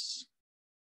algorithms.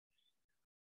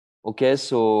 Okay,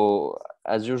 so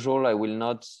as usual, I will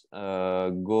not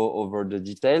go over the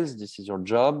details. This is your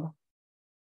job.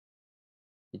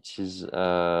 It is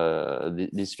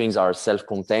these things are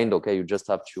self-contained. Okay, you just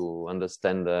have to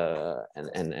understand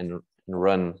and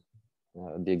run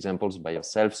the examples by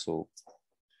yourself. So,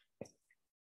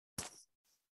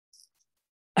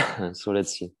 so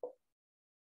let's see.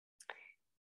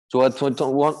 So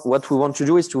what we want to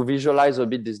do is to visualize a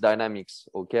bit this dynamics.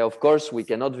 Okay, of course, we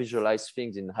cannot visualize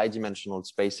things in high dimensional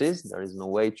spaces. There is no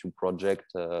way to project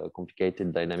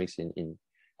complicated dynamics in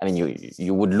I mean,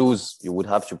 you would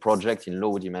have to project in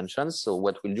low dimensions. So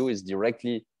what we'll do is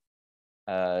directly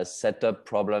set up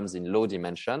problems in low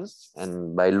dimensions.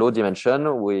 And by low dimension,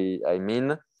 I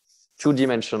mean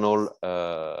 2-dimensional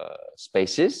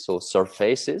spaces, so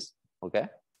surfaces, okay?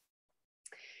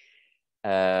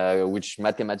 Which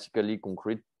mathematically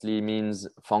concretely means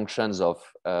functions of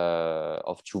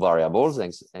 2 variables,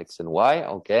 x and y,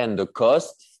 okay? And the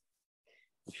cost,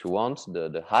 if you want,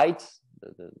 the height,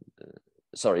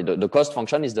 the cost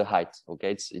function is the height,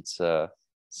 okay? It's a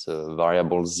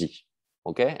variable z,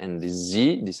 okay? And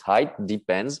this height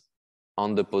depends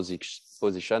on the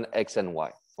position x and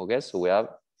y, okay? So we have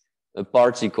a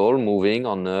particle moving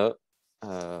on a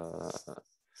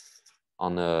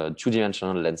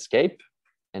 2-dimensional landscape,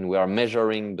 and we are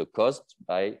measuring the cost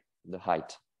by the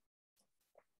height,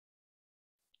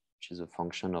 which is a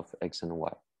function of x and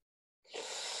y.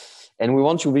 And we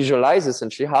want to visualize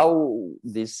essentially how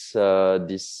this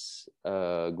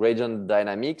gradient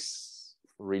dynamics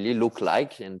really look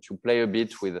like, and to play a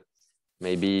bit with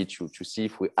maybe to see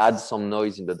if we add some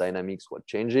noise in the dynamics, what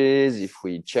changes, if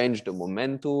we change the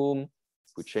momentum,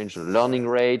 if we change the learning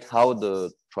rate, how the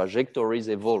trajectories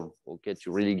evolve, okay,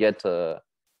 to really get a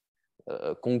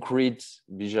concrete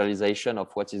visualization of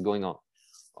what is going on.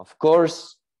 Of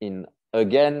course,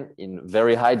 again, in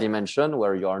very high dimension,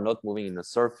 where you are not moving in a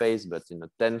surface, but in a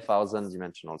 10,000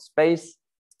 dimensional space,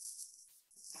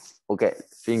 okay,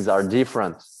 things are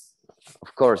different,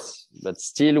 of course, but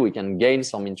still we can gain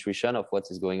some intuition of what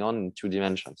is going on in 2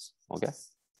 dimensions, okay?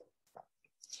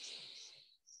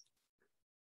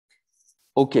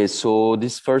 Okay, so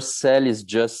this first cell is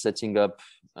just setting up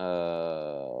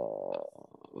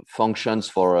functions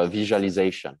for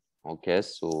visualization, okay?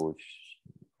 So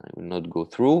I will not go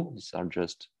through, these are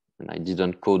just, and I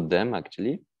didn't code them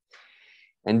actually.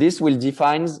 And this will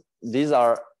define, these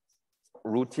are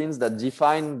routines that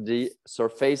define the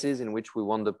surfaces in which we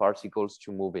want the particles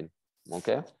to move in,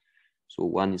 okay? So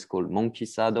one is called monkey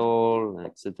saddle,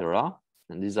 etc.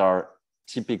 And these are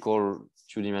typical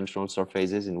 2-dimensional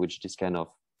surfaces in which this kind of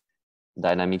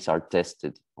dynamics are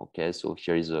tested. Okay, so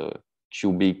here is a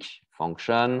cubic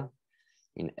function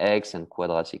in X and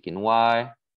quadratic in Y.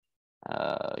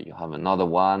 You have another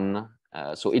one.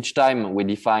 So each time we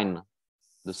define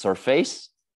the surface,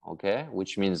 okay,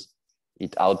 which means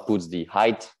it outputs the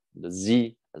height, the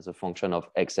Z, as a function of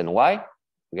X and Y,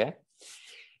 okay?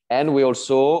 And we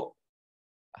also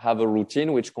have a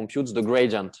routine which computes the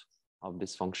gradient of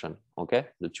this function, okay?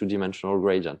 The two-dimensional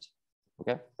gradient,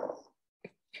 okay?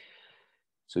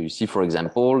 So you see, for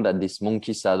example, that this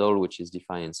monkey saddle, which is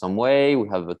defined in some way, we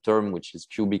have a term which is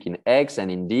cubic in X,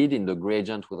 and indeed in the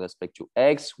gradient with respect to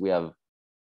X, we have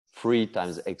 3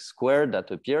 times X squared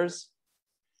that appears.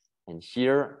 And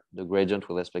here, the gradient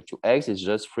with respect to X is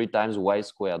just 3 times Y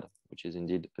squared, which is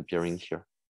indeed appearing here,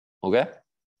 okay?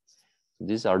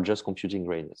 These are just computing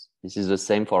gradients. This is the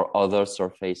same for other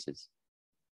surfaces,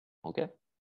 okay?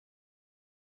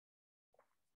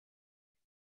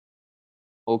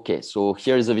 Okay, so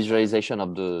here is a visualization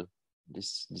of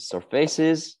these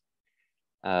surfaces.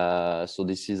 So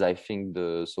this is, I think,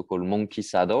 the so-called monkey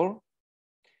saddle.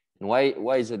 And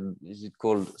why is it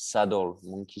called saddle,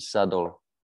 monkey saddle?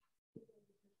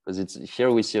 Because it's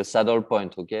here we see a saddle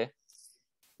point, okay?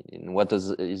 And what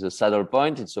is a saddle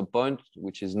point? It's a point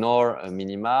which is nor a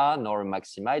minima nor a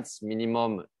maxima. It's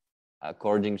minimum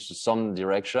according to some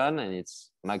direction, and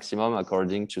it's maximum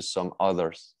according to some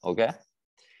others, okay?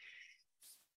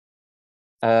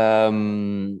 I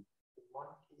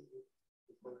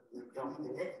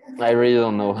really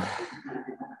don't know.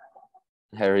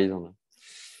 I really don't know.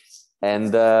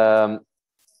 And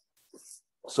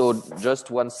so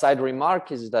just one side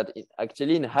remark is that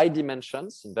actually in high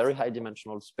dimensions, in very high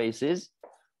dimensional spaces,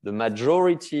 the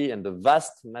majority and the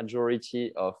vast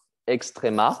majority of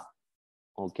extrema,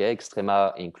 okay,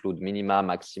 extrema include minima,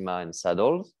 maxima, and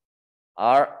saddles,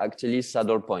 are actually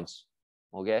saddle points,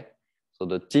 okay? So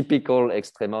the typical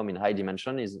extremum in high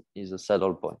dimension is a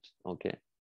saddle point, okay?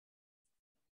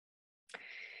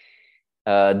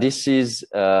 This is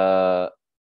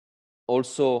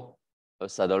also a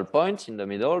saddle point in the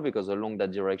middle, because along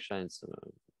that direction it's a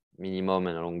minimum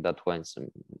and along that one it's a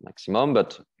maximum,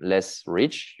 but less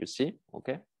rich, you see,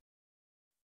 okay?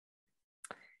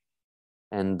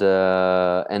 And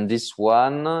this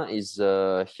one is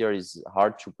here is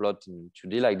hard to plot in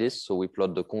 2D like this. So we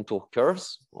plot the contour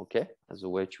curves, okay, as a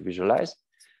way to visualize.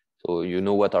 So you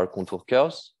know what are contour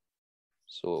curves.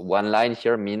 So one line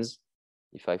here means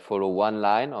if I follow one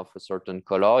line of a certain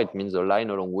color, it means a line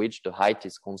along which the height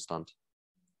is constant,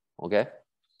 okay?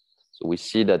 So we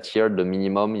see that here the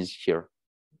minimum is here.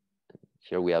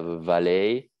 Here we have a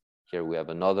valley. Here we have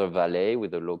another valley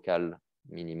with a local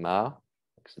minima,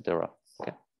 etc.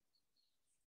 Okay.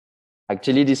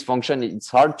 Actually, this function, it's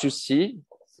hard to see,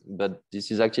 but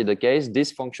this is actually the case.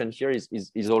 This function here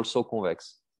is also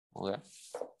convex. Okay.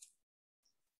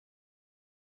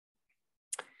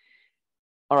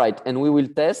 All right, and we will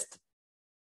test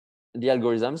the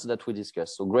algorithms that we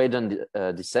discussed. So gradient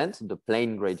descent, the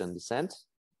plane gradient descent.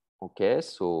 Okay,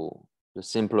 so the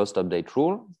simplest update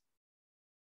rule.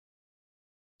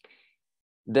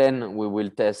 Then we will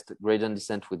test gradient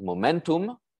descent with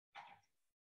momentum.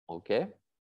 Okay.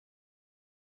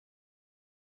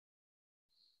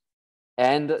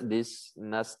 And this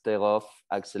Nesterov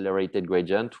accelerated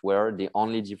gradient, where the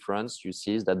only difference you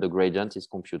see is that the gradient is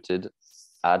computed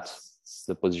at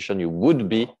the position you would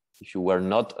be if you were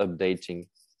not updating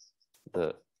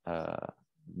the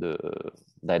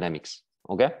dynamics,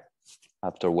 okay?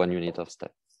 After 1 unit of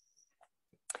step.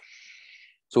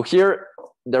 So here,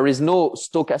 there is no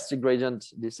stochastic gradient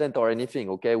descent or anything,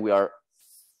 okay? We are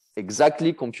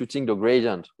exactly computing the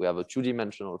gradient. We have a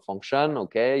 2-dimensional function,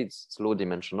 okay? It's low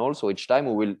dimensional. So each time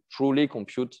we will truly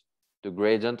compute the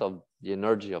gradient of the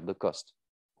energy of the cost,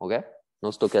 okay? No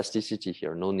stochasticity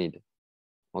here, no need,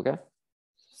 okay?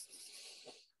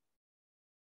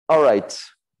 All right,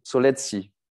 so let's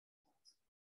see.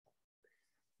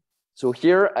 So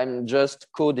here I'm just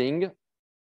coding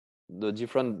the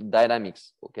different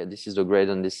dynamics. Okay, this is the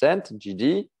gradient descent,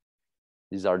 GD.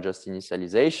 These are just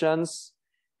initializations.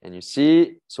 And you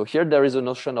see, so here there is a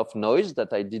notion of noise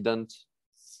that I didn't,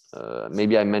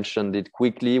 maybe I mentioned it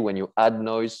quickly. When you add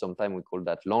noise, sometimes we call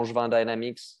that Langevin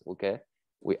dynamics, okay?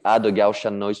 We add a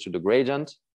Gaussian noise to the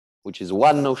gradient, which is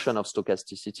one notion of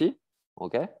stochasticity,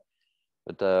 okay?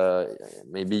 But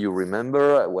maybe you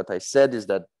remember what I said is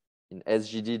that in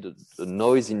SGD, the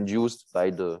noise induced by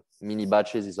the mini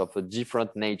batches is of a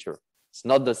different nature. It's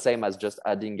not the same as just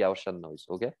adding Gaussian noise,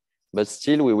 okay? But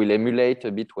still, we will emulate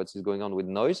a bit what is going on with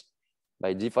noise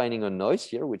by defining a noise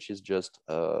here, which is just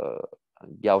a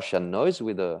Gaussian noise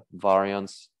with a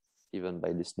variance given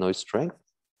by this noise strength.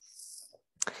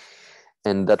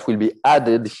 And that will be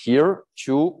added here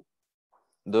to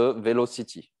the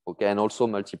velocity, okay, and also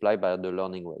multiplied by the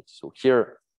learning rate. So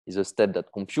here is a step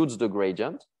that computes the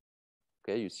gradient.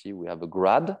 Okay, you see we have a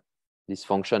grad. This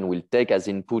function will take as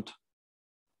input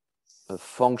a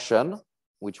function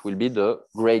which will be the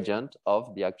gradient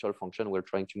of the actual function we're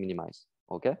trying to minimize.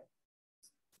 Okay,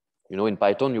 you know, in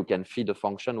Python you can feed a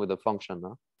function with a function.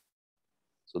 Huh?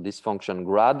 So this function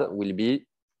grad will be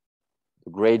the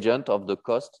gradient of the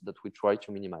cost that we try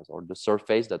to minimize, or the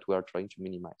surface that we are trying to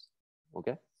minimize.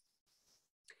 Okay,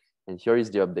 and here is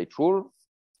the update rule.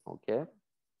 Okay,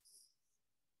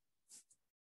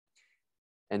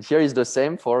 and here is the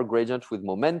same for gradient with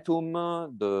momentum.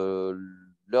 The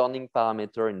learning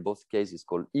parameter in both cases is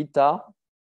called eta.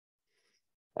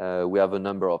 We have a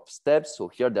number of steps. So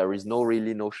here there is no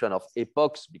really notion of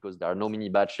epochs because there are no mini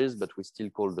batches, but we still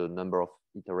call the number of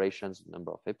iterations the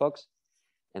number of epochs.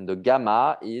 And the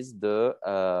gamma is the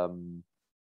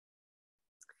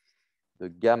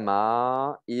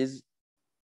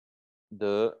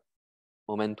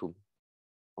momentum.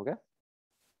 Okay.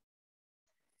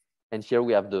 And here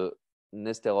we have the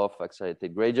Nesterov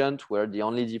accelerated gradient, where the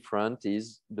only difference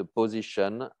is the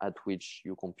position at which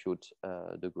you compute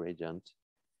the gradient.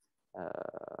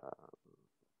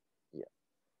 Yeah.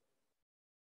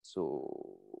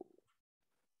 So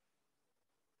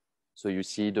you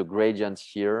see the gradient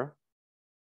here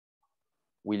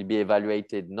will be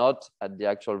evaluated not at the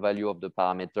actual value of the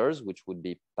parameters, which would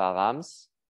be params,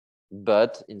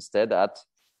 but instead at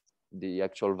the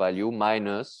actual value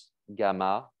minus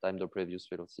gamma times the previous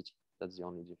velocity. That's the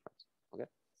only difference. Okay.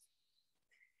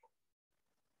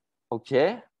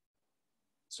 Okay.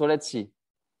 So let's see.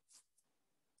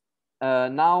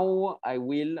 Now I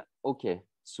will. Okay.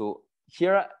 So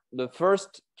here the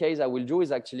first case I will do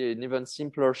is actually an even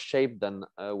simpler shape than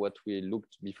what we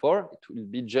looked before. It will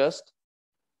be just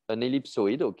an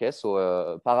ellipsoid. Okay. So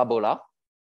a parabola,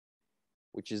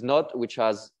 which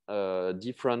has a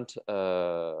different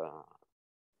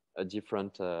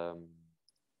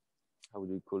how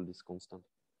do you call this constant?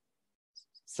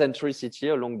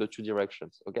 Centricity along the two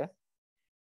directions, okay?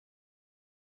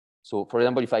 So for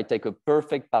example, if I take a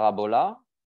perfect parabola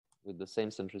with the same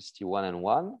centricity 1 and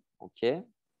 1, okay?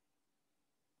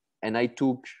 And I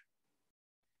took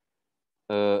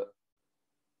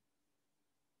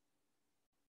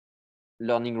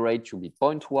learning rate to be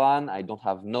 0.1, I don't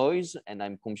have noise, and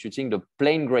I'm computing the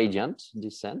plane gradient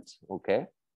descent, okay?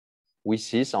 We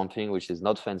see something which is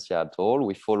not fancy at all.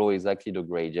 We follow exactly the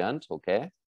gradient,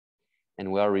 okay?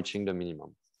 And we are reaching the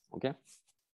minimum, okay?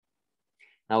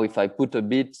 Now, if I put a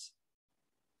bit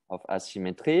of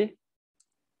asymmetry,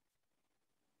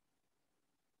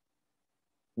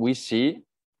 we see,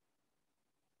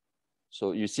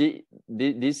 so you see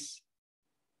this,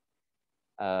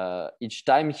 each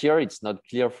time here, it's not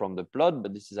clear from the plot,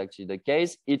 but this is actually the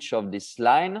case. Each of this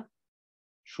line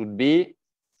should be,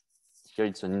 here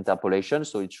it's an interpolation,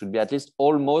 so it should be at least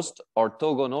almost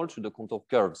orthogonal to the contour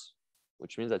curves,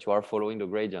 which means that you are following the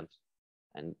gradient.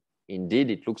 And indeed,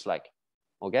 it looks like,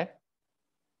 okay?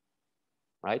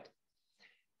 Right?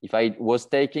 If I was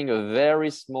taking a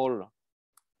very small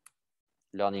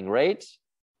learning rate,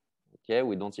 okay,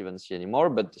 we don't even see anymore,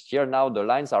 but here now the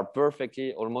lines are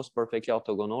perfectly, almost perfectly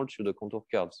orthogonal to the contour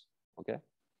curves, okay?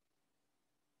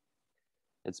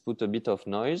 Let's put a bit of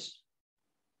noise.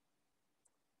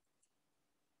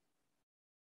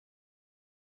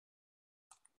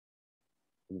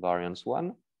 Variance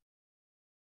 1.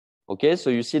 Okay, so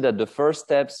you see that the first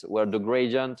steps where the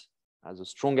gradient has a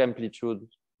strong amplitude,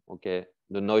 okay,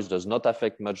 the noise does not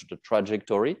affect much the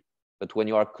trajectory, but when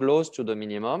you are close to the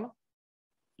minimum,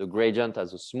 the gradient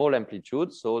has a small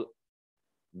amplitude, so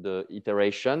the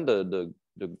iteration, the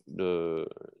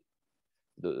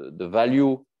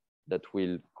value that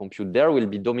will compute there will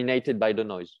be dominated by the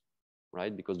noise,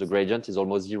 right? Because the gradient is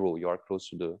almost zero. You are close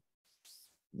to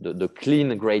the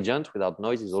clean gradient without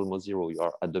noise is almost zero. You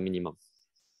are at the minimum.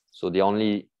 So the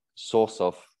only source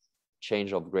of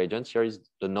change of gradients here is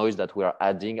the noise that we are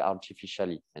adding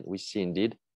artificially. And we see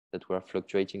indeed that we are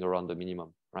fluctuating around the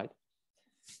minimum, right?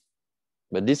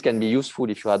 But this can be useful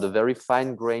if you had a very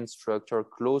fine grained structure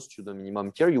close to the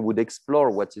minimum here, you would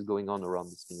explore what is going on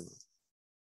around this minimum.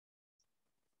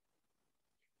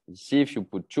 You see, if you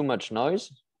put too much noise,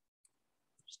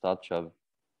 start to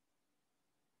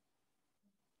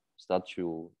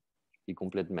be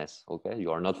complete mess, okay?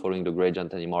 You are not following the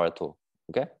gradient anymore at all,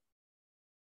 okay?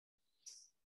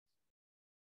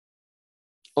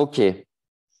 Okay.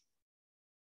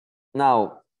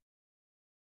 Now,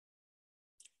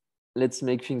 let's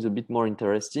make things a bit more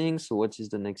interesting. So what is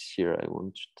the next here? I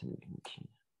want to take, okay.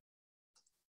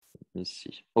 Let me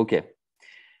see. Okay.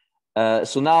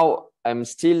 So now I'm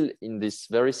still in this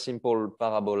very simple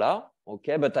parabola,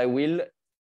 okay, but I will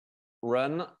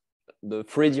run the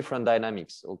 3 different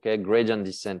dynamics, okay, gradient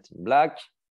descent in black,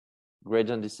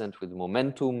 gradient descent with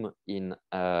momentum in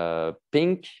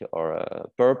pink or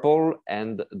purple,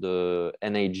 and the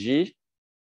NAG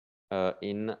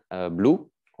in blue,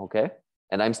 okay?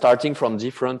 And I'm starting from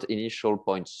different initial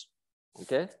points,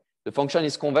 okay? The function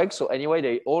is convex, so anyway,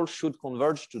 they all should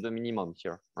converge to the minimum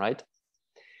here, right?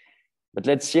 But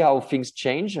let's see how things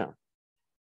change. So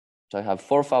I have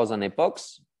 4,000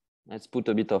 epochs. Let's put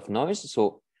a bit of noise.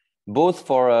 So both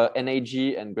for NAG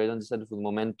and gradient descent with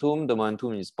momentum, the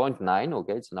momentum is 0.9,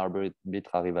 okay? It's an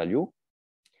arbitrary value.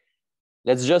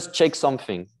 Let's just check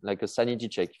something, like a sanity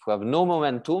check. If we have no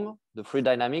momentum, the 3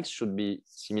 dynamics should be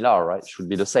similar, right? Should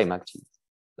be the same, actually.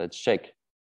 Let's check.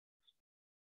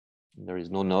 There is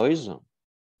no noise.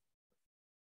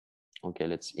 Okay,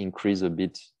 let's increase a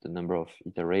bit the number of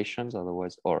iterations,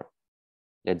 otherwise, or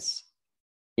let's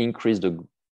increase the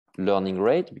learning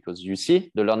rate, because you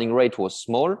see the learning rate was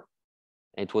small.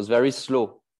 It was very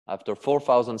slow. After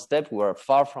 4,000 steps, we were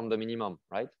far from the minimum,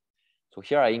 right? So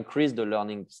here I increase the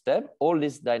learning step. All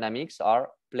these dynamics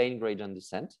are plain gradient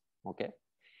descent, okay?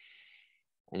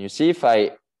 And you see if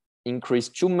I increase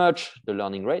too much the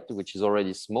learning rate, which is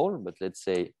already small, but let's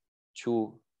say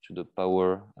 2 to the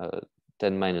power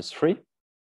 10 minus 3.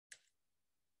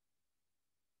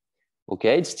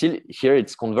 Okay, it's still here,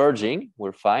 it's converging,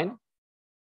 we're fine.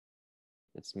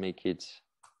 Let's make it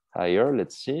higher,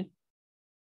 let's see.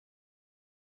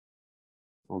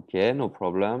 Okay, no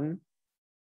problem.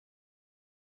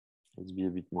 Let's be a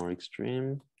bit more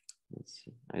extreme. Let's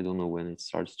see. I don't know when it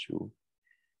starts to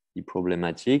be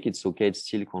problematic. It's okay, it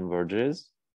still converges.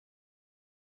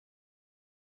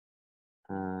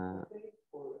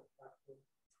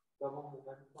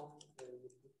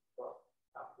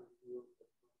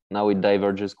 Now it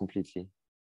diverges completely.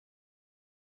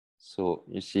 So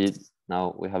you see,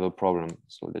 now we have a problem.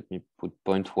 So let me put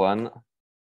 0.1.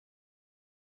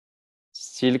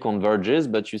 Still converges,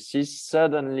 but you see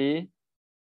suddenly,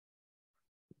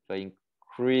 if I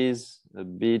increase a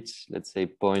bit, let's say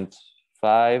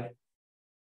 0.5,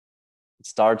 it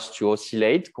starts to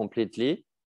oscillate completely.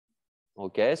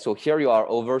 Okay, so here you are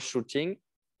overshooting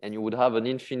and you would have an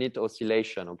infinite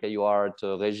oscillation. Okay, you are at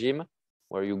a regime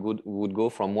where you would go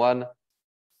from one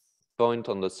point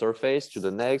on the surface to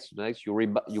the next,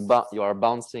 you are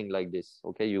bouncing like this.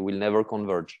 Okay, you will never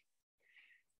converge.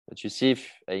 But you see,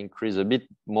 if I increase a bit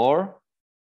more,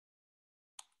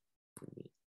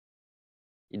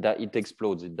 it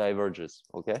explodes, it diverges.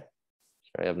 Okay,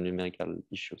 here I have numerical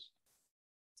issues.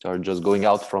 So are just going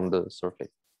out from the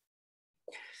surface.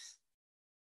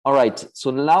 All right,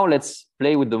 so now let's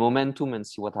play with the momentum and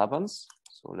see what happens.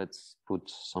 So let's put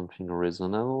something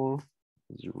reasonable,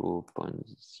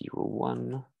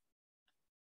 0.01,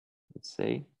 let's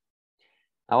say.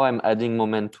 Now I'm adding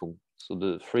momentum. So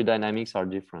the 3 dynamics are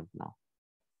different now.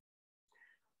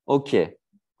 Okay,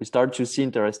 we start to see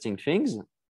interesting things.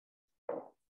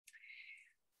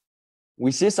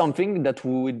 We see something that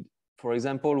we would, for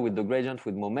example, with the gradient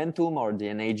with momentum or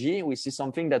the NAG, we see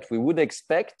something that we would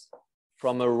expect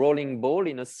from a rolling ball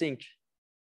in a sink.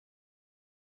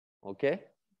 Okay,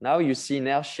 now you see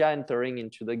inertia entering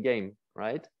into the game,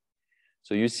 right?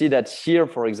 So you see that here,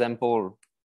 for example,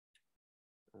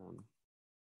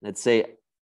 let's say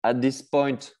at this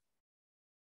point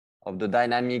of the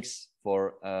dynamics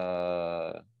for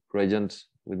gradient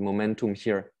with momentum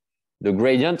here, the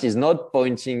gradient is not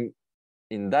pointing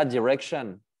in that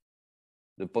direction.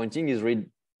 The pointing is really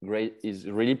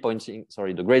pointing,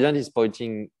 sorry, the gradient is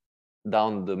pointing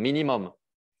down the minimum,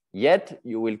 yet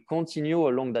you will continue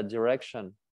along that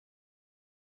direction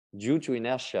due to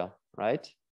inertia, right?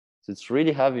 So it's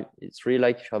really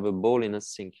like you have a ball in a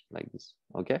sink like this,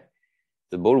 okay?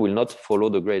 The ball will not follow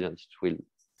the gradient. It will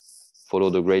follow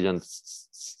the gradient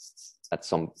at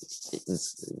some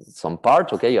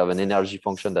part, okay? You have an energy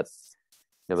function that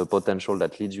you have a potential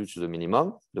that leads you to the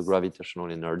minimum, the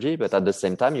gravitational energy, but at the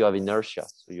same time, you have inertia,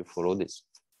 so you follow this,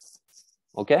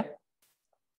 okay?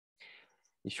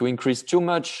 If you increase too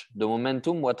much the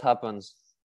momentum, what happens?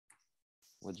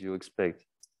 What do you expect?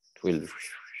 It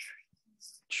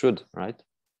should, right?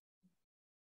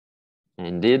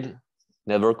 Indeed,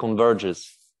 never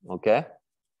converges, okay?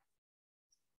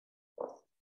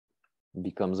 It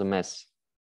becomes a mess.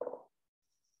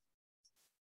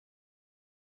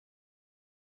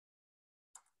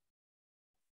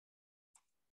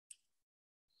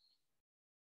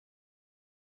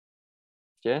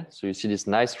 Okay, so you see these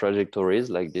nice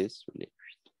trajectories like this, really.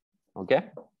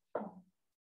 Okay?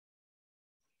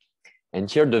 And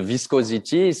here the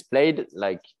viscosity is played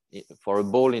like for a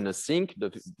ball in a sink,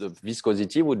 the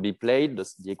viscosity would be played,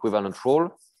 the equivalent role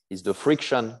is the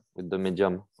friction with the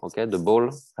medium, okay? The ball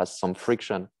has some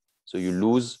friction, so you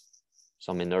lose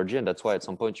some energy, and that's why at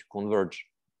some point you converge,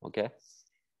 okay?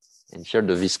 And here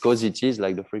the viscosity is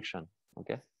like the friction,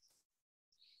 okay?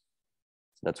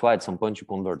 That's why at some point you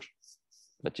converge.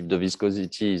 But if the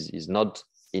viscosity is not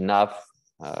enough,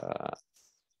 it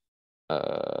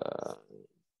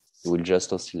will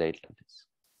just oscillate like this,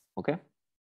 okay?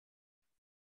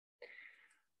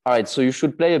 All right, so you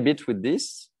should play a bit with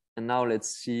this. And now let's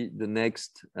see the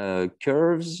next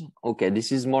curves. Okay,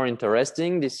 this is more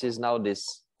interesting. This is now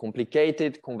this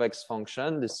complicated convex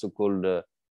function, this so-called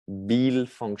Beal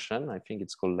function. I think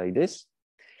it's called like this.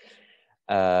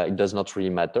 It does not really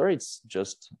matter. It's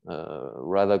just a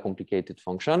rather complicated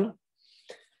function.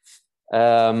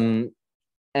 And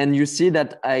you see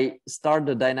that I start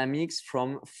the dynamics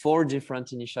from 4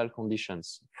 different initial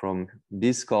conditions, from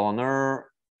this corner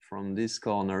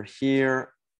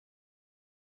here,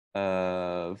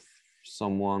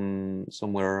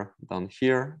 somewhere down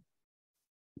here,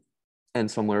 and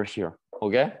somewhere here,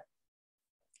 okay?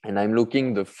 And I'm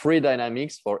looking the free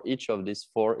dynamics for each of these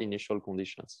 4 initial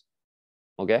conditions,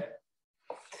 okay?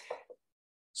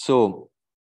 So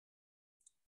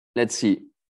let's see.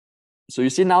 So you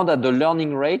see now that the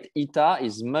learning rate, eta,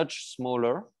 is much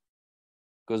smaller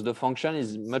because the function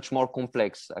is much more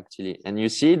complex, actually. And you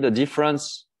see the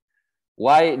difference.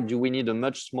 Why do we need a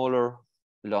much smaller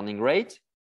learning rate?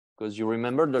 Because you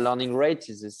remember the learning rate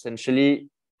is essentially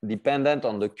dependent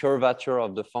on the curvature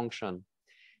of the function.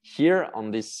 Here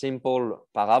on this simple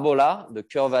parabola, the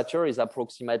curvature is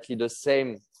approximately the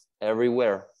same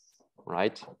everywhere,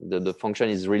 right? The function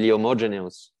is really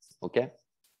homogeneous, okay?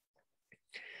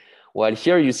 While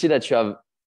here you see that you have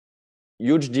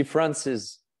huge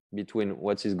differences between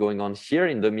what is going on here.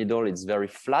 In the middle, it's very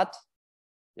flat.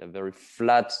 You have very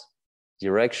flat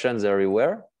directions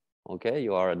everywhere. Okay,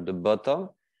 you are at the bottom,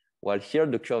 while here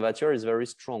the curvature is very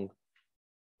strong,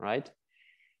 right?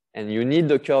 And you need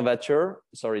the curvature,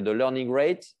 sorry, the learning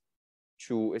rate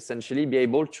to essentially be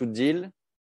able to deal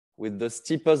with the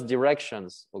steepest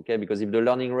directions, okay? Because if the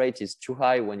learning rate is too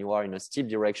high when you are in a steep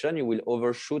direction, you will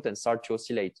overshoot and start to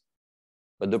oscillate.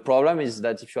 But the problem is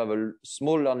that if you have a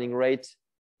small learning rate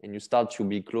and you start to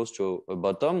be close to a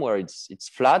bottom where it's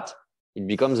flat, it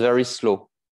becomes very slow.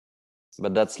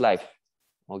 But that's life,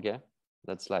 okay?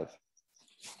 That's life.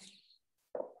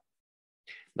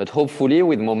 But hopefully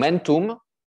with momentum,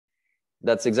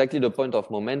 that's exactly the point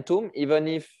of momentum. Even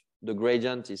if the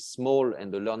gradient is small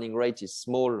and the learning rate is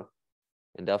small,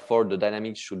 and therefore the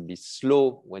dynamics should be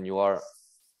slow when you are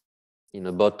in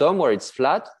a bottom where it's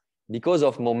flat, because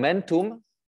of momentum,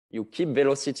 you keep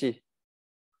velocity.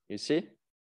 You see?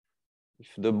 If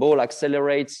the ball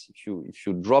accelerates, if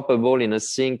you drop a ball in a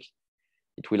sink,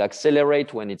 it will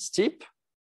accelerate when it's steep.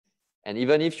 And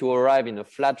even if you arrive in a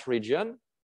flat region,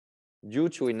 due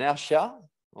to inertia,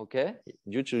 okay,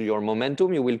 due to your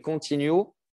momentum, you will continue,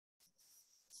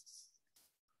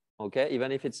 okay,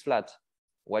 even if it's flat.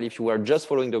 While if you were just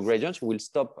following the gradient, you will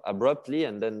stop abruptly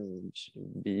and then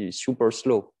be super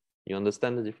slow. You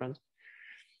understand the difference?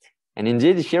 And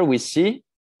indeed, here we see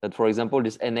that, for example,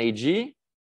 this NAG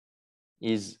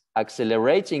is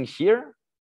accelerating here.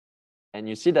 And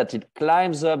you see that it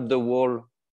climbs up the wall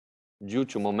due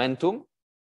to momentum,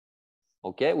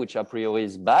 okay, which a priori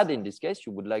is bad in this case.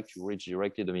 You would like to reach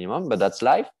directly the minimum, but that's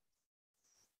life.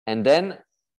 And then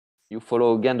you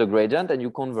follow again the gradient and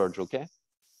you converge, okay?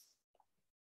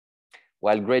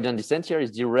 While gradient descent here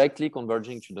is directly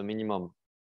converging to the minimum.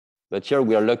 But here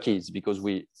we are lucky, it's because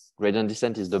gradient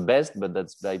descent is the best, but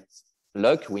that's by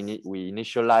luck. We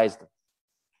initialized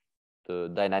the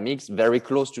dynamics very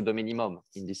close to the minimum.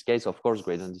 In this case, of course,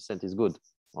 gradient descent is good,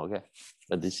 okay?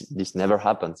 But this never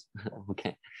happens,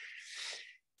 okay?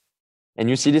 And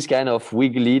you see this kind of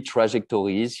wiggly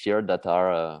trajectories here that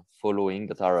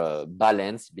are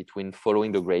balanced between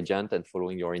following the gradient and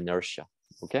following your inertia,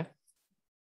 okay?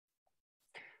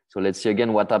 So let's see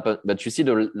again what happened. But you see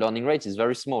the learning rate is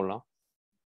very small, huh?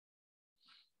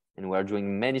 And we're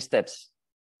doing many steps,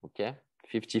 okay?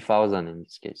 50,000 in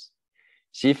this case.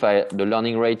 See if the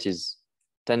learning rate is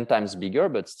 10 times bigger,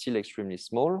 but still extremely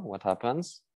small, what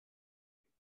happens?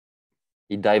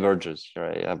 It diverges.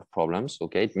 Here I have problems,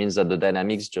 okay? It means that the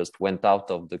dynamics just went out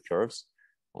of the curves,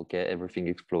 okay? Everything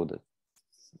exploded,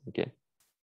 okay?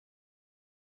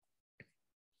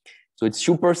 So it's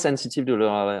super sensitive to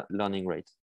the learning rate.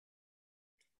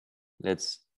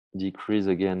 Let's decrease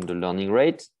again the learning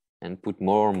rate and put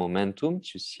more momentum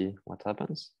to see what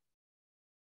happens.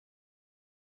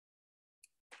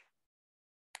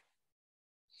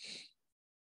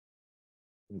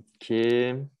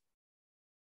 Okay.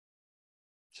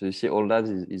 So you see all that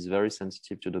is very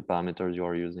sensitive to the parameters you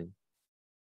are using.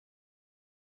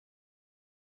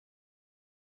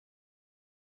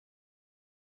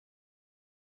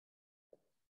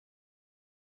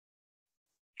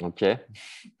 Okay.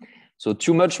 So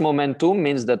too much momentum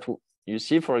means that you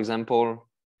see, for example,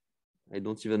 I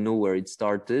don't even know where it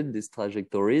started, these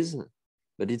trajectories,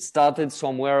 but it started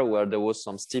somewhere where there was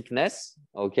some steepness.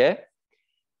 Okay.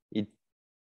 It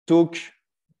took,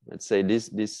 let's say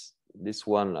this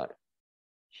one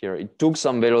here, it took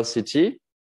some velocity.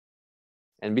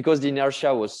 And because the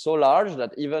inertia was so large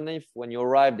that even if when you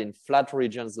arrived in flat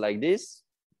regions like this,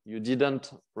 you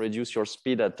didn't reduce your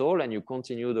speed at all and you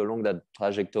continued along that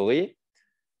trajectory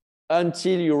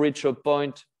until you reach a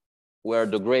point where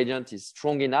the gradient is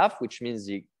strong enough, which means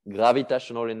the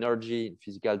gravitational energy in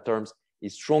physical terms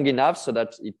is strong enough so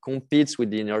that it competes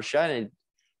with the inertia and it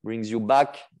brings you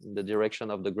back in the direction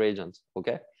of the gradient,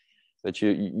 okay? But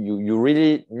you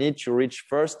really need to reach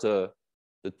first the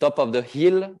top of the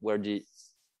hill where the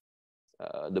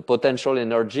potential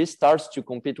energy starts to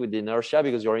compete with the inertia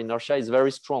because your inertia is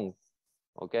very strong,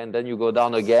 okay? And then you go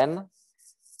down again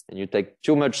and you take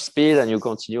too much speed and you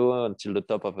continue until the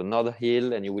top of another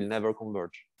hill and you will never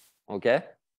converge, okay?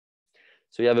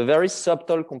 So you have a very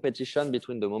subtle competition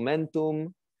between the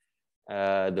momentum,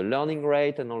 the learning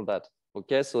rate and all that,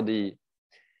 okay? So the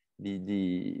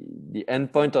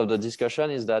end point of the discussion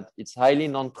is that it's highly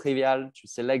non-trivial to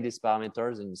select these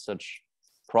parameters in such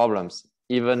problems,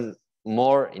 even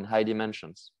more in high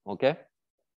dimensions, okay?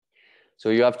 So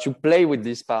you have to play with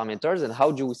these parameters. And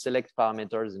how do we select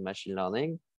parameters in machine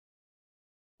learning?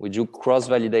 We do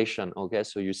cross-validation, okay?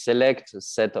 So you select a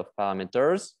set of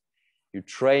parameters, you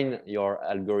train your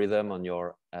algorithm on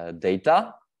your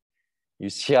data, you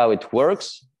see how it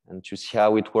works, and to see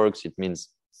how it works, it means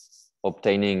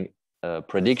obtaining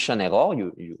prediction error.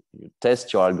 You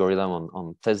test your algorithm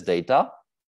on test data,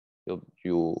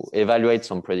 you evaluate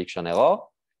some prediction error,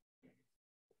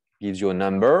 gives you a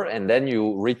number, and then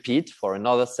you repeat for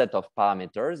another set of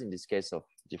parameters, in this case of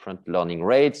different learning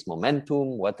rates,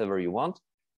 momentum, whatever you want,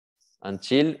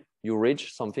 until you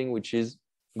reach something which is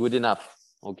good enough,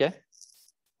 okay?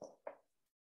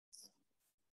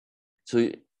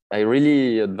 So I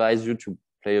really advise you to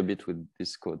play a bit with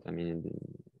this code. I mean,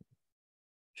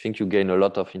 I think you gain a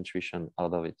lot of intuition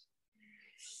out of it.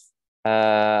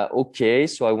 Okay,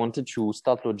 so I wanted to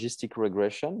start logistic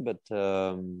regression, but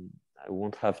I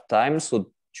won't have time.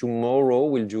 So tomorrow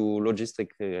we'll do logistic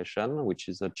regression, which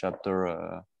is a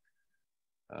chapter,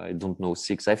 I don't know,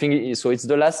 6. I think so. It's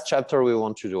the last chapter we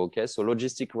want to do. Okay, so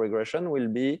logistic regression will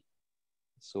be.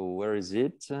 So where is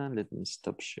it? Let me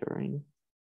stop sharing.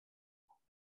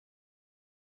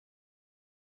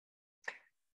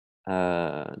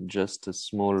 Just a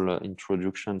small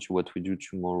introduction to what we do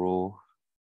tomorrow.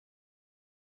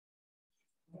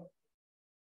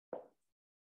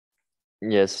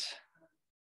 Yes.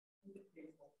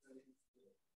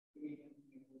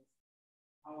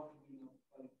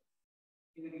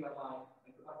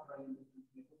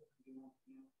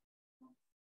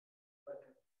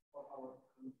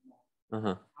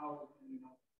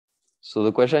 So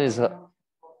the question is,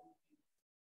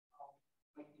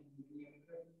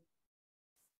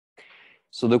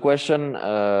 so the question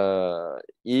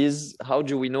is, how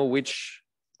do we know which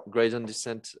gradient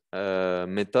descent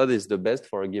method is the best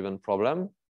for a given problem?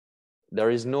 There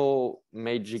is no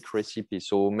magic recipe.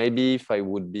 So maybe if I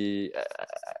would be,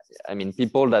 I mean,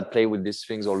 people that play with these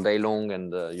things all day long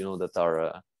and, you know, that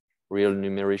are real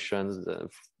numericians,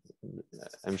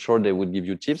 I'm sure they would give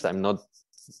you tips. I'm not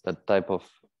that type of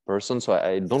person, so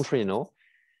I don't really know.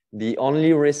 The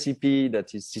only recipe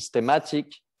that is systematic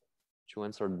to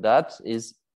answer that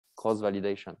is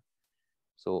cross-validation.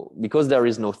 So because there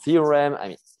is no theorem, I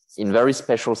mean, in very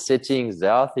special settings,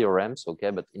 there are theorems,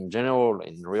 okay, but in general,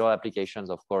 in real applications,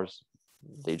 of course,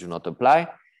 they do not apply.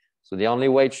 So the only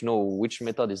way to know which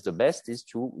method is the best is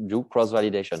to do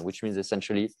cross-validation, which means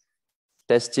essentially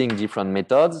testing different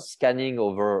methods, scanning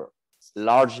over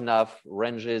large enough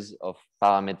ranges of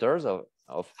parameters,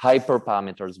 of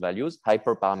hyperparameters values.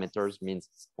 Hyperparameters means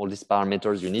all these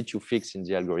parameters you need to fix in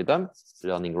the algorithm,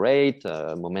 learning rate,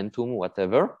 momentum,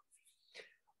 whatever,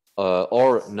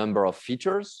 or number of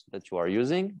features that you are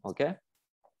using, okay,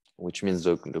 which means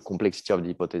the complexity of the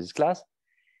hypothesis class.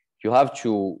 You have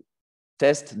to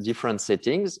test different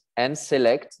settings and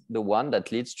select the one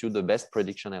that leads to the best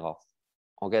prediction error.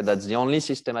 Okay, that's the only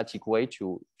systematic way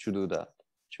to do that,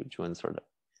 to answer that.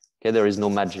 Okay, there is no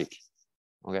magic.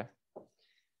 Okay.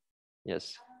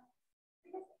 Yes.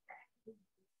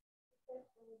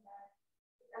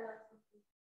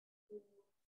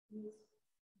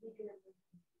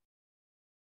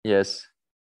 Yes.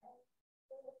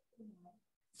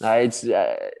 It's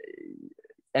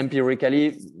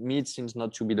empirically, me, it seems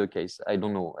not to be the case. I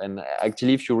don't know. And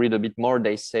actually, if you read a bit more,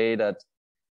 they say that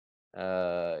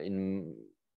in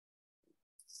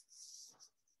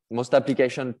most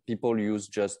application, people use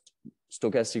just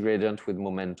stochastic gradient with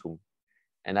momentum.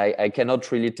 And I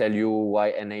cannot really tell you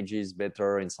why NAG is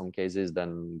better in some cases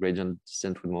than gradient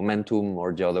descent with momentum,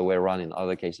 or the other way around in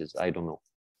other cases. I don't know.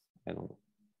 I don't know.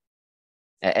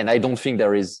 And I don't think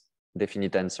there is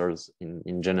definite answers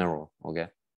in general, okay?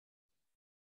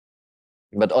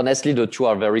 But honestly, the two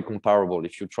are very comparable.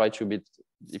 If you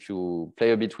if you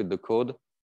play a bit with the code,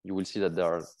 you will see that there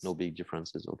are no big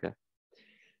differences, okay?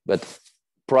 But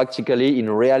practically, in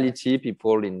reality,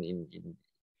 people in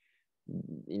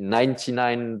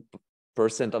 99%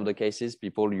 of the cases,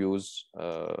 people use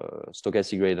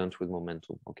stochastic gradient with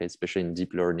momentum, okay? Especially in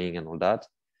deep learning and all that.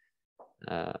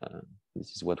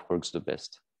 This is what works the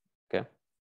best, okay?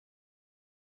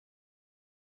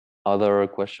 Other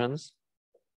questions?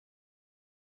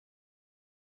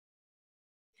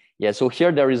 Yeah, so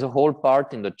here there is a whole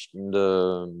part in the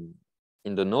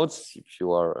notes. If you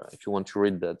want to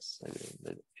read that,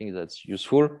 I think that's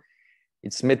useful.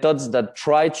 It's methods that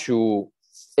try to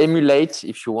emulate,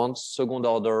 if you want, second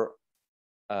order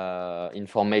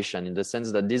information, in the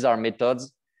sense that these are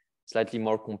methods slightly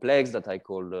more complex that I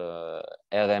call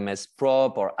RMS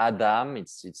prop or ADAM.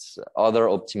 It's other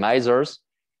optimizers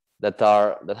that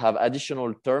have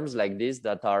additional terms like this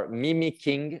that are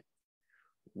mimicking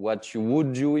what you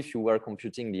would do if you were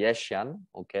computing the Hessian,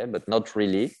 okay, but not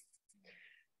really.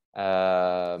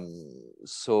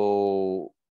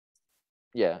 So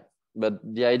yeah, but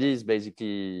the idea is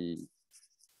basically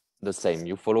the same.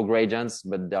 You follow gradients,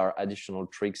 but there are additional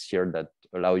tricks here that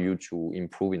allow you to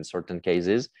improve in certain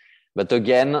cases. But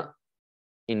again,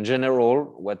 in general,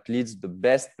 what leads the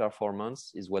best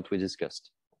performance is what we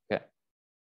discussed, okay?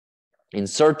 In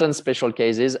certain special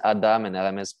cases, ADAM and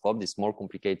RMS prop, this more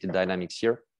complicated dynamics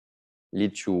here,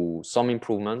 lead to some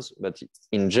improvements, but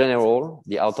in general,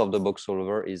 the out-of-the-box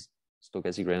solver is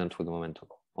stochastic gradient with momentum,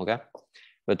 okay?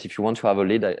 But if you want to have a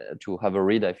read,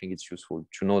 I think it's useful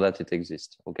to know that it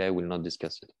exists, okay? I will not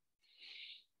discuss it.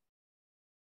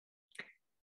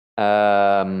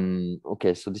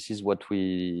 Okay, so this is what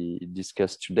we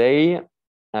discussed today.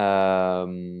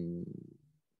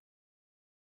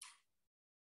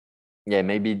 Yeah,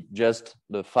 maybe just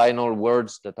the final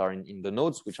words that are in the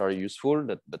notes, which are useful,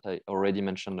 that I already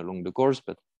mentioned along the course,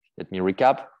 but let me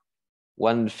recap.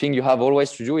 One thing you have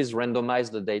always to do is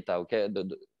randomize the data, okay?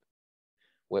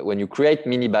 When you create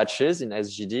mini batches in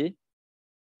SGD,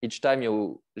 each time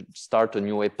you start a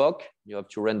new epoch, you have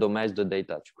to randomize the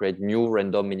data to create new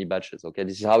random mini batches, okay?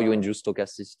 This is how you induce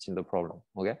stochasticity in the problem,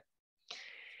 okay?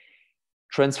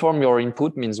 Transform your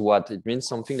input means what? It means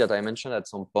something that I mentioned at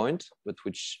some point, but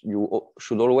which you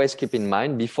should always keep in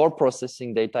mind. Before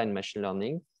processing data in machine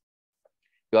learning,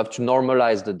 you have to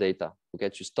normalize the data, okay?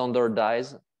 To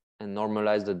standardize and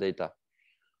normalize the data,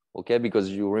 okay?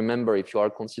 Because you remember, if you are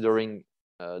considering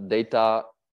data,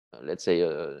 let's say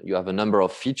you have a number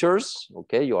of features,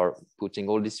 okay? You are putting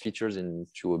all these features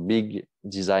into a big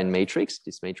design matrix,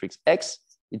 this matrix X.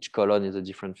 Each column is a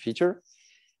different feature.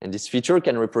 And this feature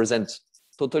can represent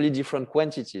totally different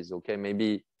quantities, okay?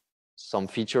 Maybe some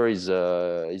feature is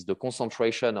the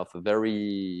concentration of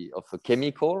a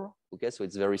chemical, okay? So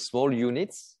it's very small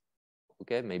units,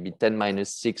 okay? Maybe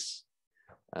 10⁻⁶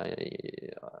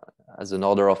 as an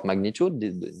order of magnitude.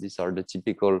 These are the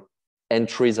typical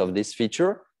entries of this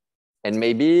feature. And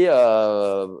maybe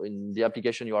in the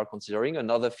application you are considering,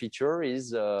 another feature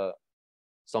is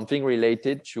something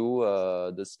related to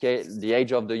the scale, the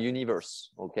age of the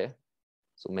universe, okay?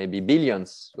 So maybe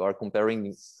billions. You are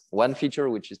comparing one feature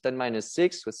which is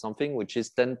 10⁻⁶ with something which is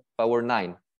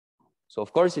 10⁹. So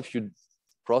of course, if you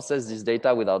process this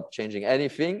data without changing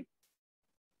anything,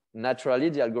 naturally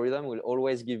the algorithm will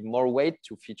always give more weight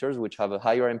to features which have a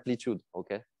higher amplitude,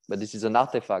 okay? But this is an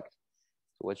artifact.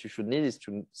 So what you should need is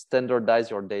to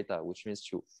standardize your data, which means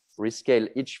to rescale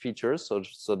each feature so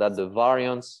that the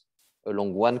variance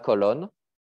along one column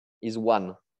is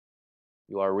 1.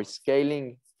 You are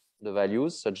rescaling the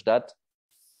values such that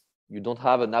you don't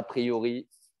have an a priori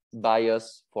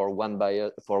bias for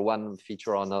one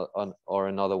feature or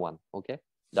another one, okay?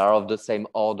 They are of the same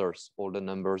orders, all the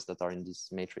numbers that are in this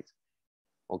matrix,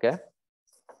 okay?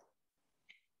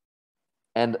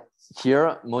 And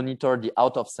here, monitor the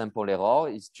out of sample error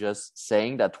is just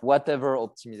saying that whatever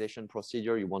optimization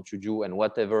procedure you want to do and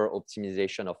whatever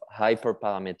optimization of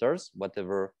hyperparameters,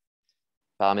 whatever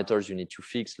parameters you need to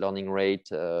fix, learning rate,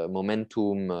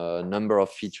 momentum, number of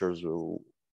features,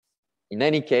 in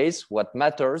any case, what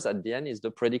matters at the end is the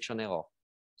prediction error.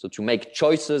 So to make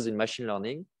choices in machine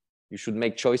learning, you should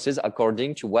make choices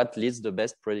according to what leads the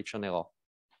best prediction error.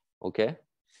 Okay.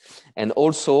 And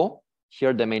also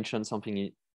here they mentioned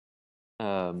something.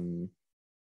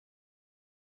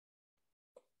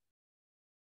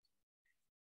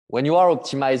 When you are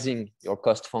optimizing your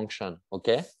cost function,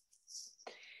 okay,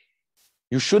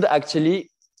 you should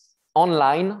actually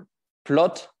online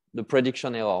plot the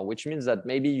prediction error, which means that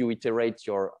maybe you iterate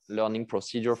your learning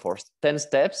procedure for 10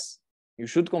 steps. You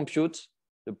should compute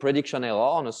the prediction error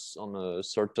on a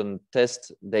certain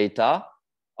test data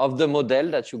of the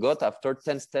model that you got after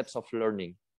 10 steps of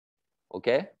learning.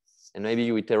 Okay. And maybe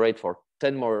you iterate for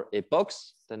 10 more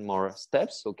epochs, 10 more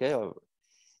steps. Okay.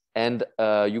 And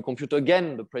you compute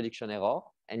again the prediction error.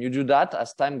 And you do that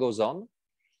as time goes on,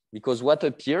 because what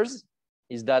appears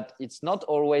is that it's not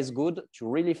always good to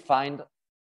really find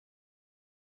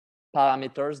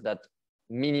parameters that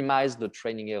minimize the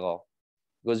training error.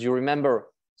 Because you remember,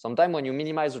 sometimes when you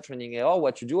minimize the training error,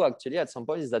 what you do actually at some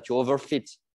point is that you overfit.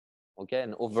 Okay,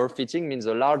 and overfitting means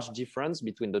a large difference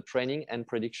between the training and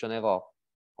prediction error.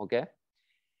 Okay,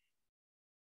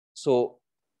 so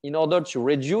in order to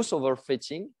reduce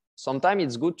overfitting, sometimes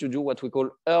it's good to do what we call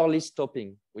early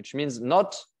stopping, which means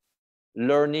not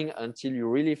learning until you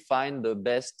really find the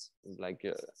best, like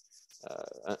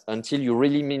until you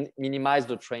really minimize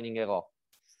the training error.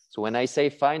 So when I say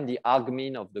find the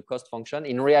argmin of the cost function,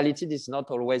 in reality, this is not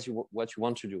always what you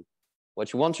want to do.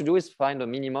 What you want to do is find a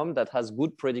minimum that has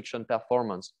good prediction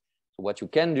performance. So what you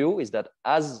can do is that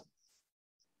as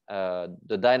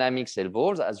the dynamics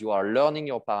evolves, as you are learning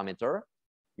your parameter,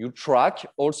 you track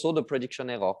also the prediction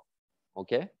error,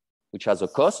 okay, which has a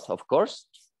cost, of course,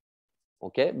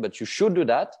 okay, but you should do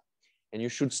that, and you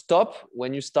should stop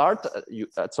when you start.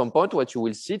 At some point, what you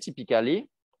will see typically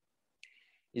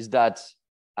is that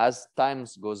as time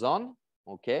goes on,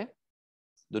 okay,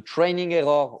 the training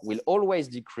error will always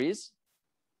decrease,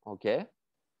 okay.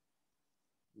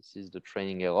 This is the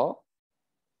training error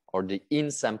or the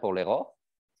in-sample error.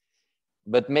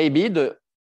 But maybe the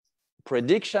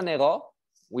prediction error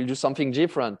will do something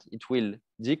different. It will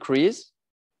decrease,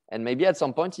 and maybe at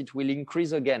some point it will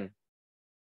increase again.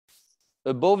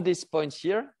 Above this point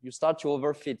here, you start to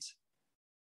overfit.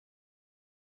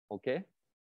 Okay.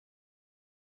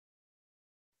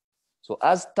 So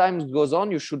as time goes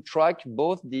on, you should track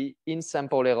both the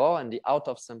in-sample error and the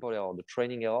out-of-sample error, the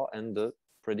training error and the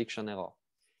prediction error.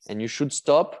 And you should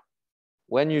stop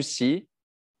when you see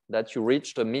that you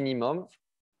reached a minimum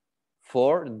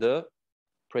for the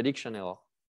prediction error.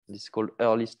 This is called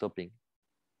early stopping.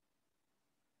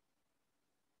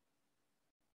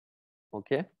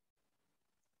 Okay.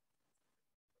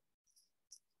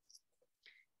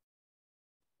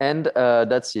 And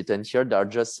that's it. And here they're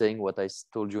just saying what I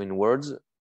told you in words.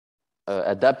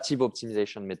 Adaptive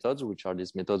optimization methods, which are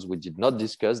these methods we did not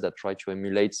discuss that try to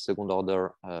emulate second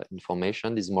order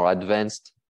information. These more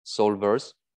advanced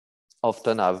solvers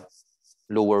often have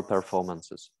lower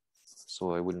performances.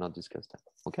 So I will not discuss that.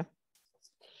 Okay.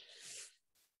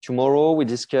 Tomorrow we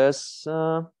discuss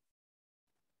linear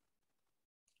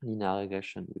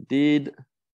regression. We did.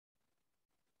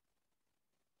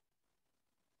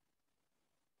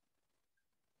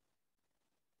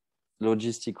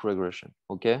 Logistic regression,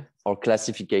 okay, or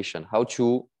classification, how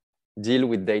to deal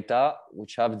with data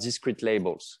which have discrete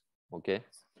labels, okay.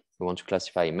 We want to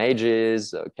classify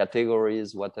images,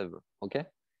 categories, whatever, okay.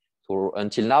 So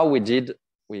until now we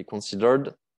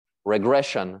considered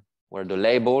regression where the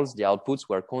labels, the outputs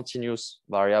were continuous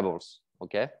variables,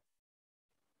 okay.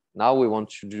 Now we want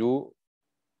to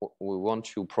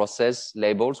process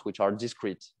labels which are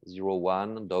discrete, 0,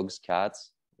 1, dogs,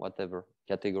 cats, whatever,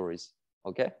 categories,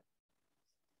 okay.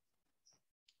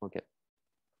 Okay.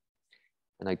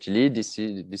 And actually, this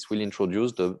will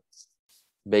introduce the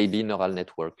baby neural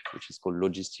network, which is called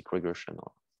logistic regression,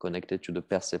 or connected to the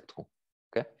perceptron.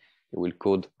 Okay. You will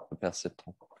code the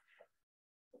perceptron.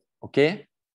 Okay.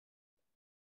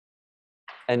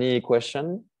 Any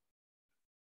question?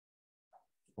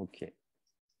 Okay.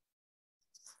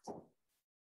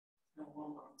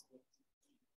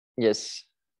 Yes.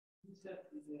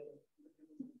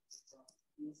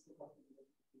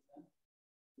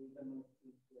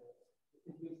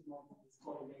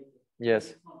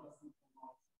 Yes.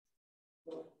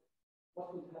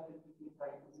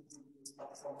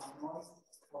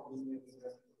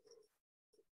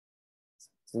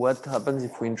 What happens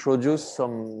if we introduce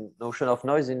some notion of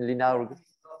noise in linear regression?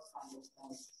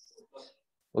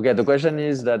 Okay, the question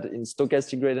is that in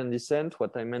stochastic gradient descent,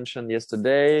 what I mentioned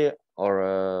yesterday,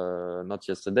 or not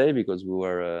yesterday, because we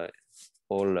were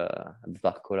all at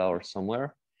Barcola or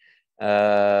somewhere,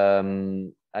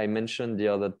 I mentioned the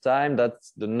other time that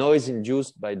the noise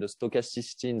induced by the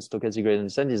stochasticity in stochastic gradient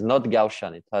descent is not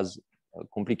Gaussian. It has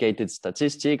complicated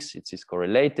statistics, it is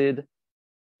correlated,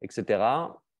 etc.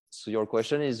 So your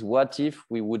question is, what if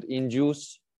we would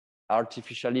induce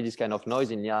artificially this kind of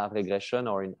noise in linear regression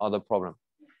or in other problems?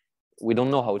 We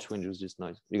don't know how to induce this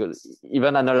noise, because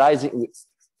even analyzing,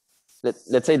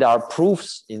 let's say there are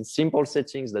proofs in simple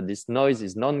settings that this noise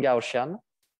is non-Gaussian,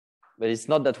 but it's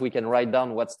not that we can write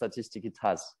down what statistic it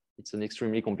has. It's an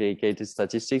extremely complicated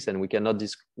statistics, and we cannot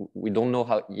we don't know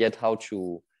how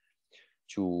to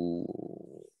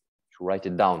write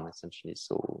it down, essentially.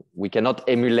 So we cannot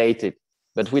emulate it,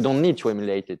 but we don't need to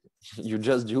emulate it. You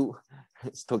just do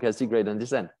stochastic gradient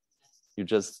descent. You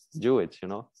just do it, you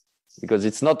know, because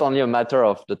it's not only a matter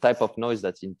of the type of noise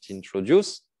that it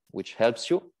introduces, which helps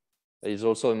you, but it's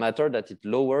also a matter that it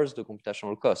lowers the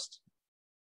computational cost.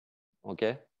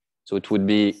 Okay, so it would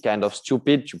be kind of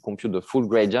stupid to compute the full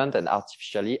gradient and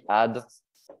artificially add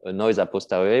a noise a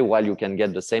posteriori, while you can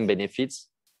get the same benefits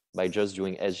by just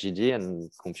doing SGD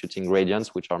and computing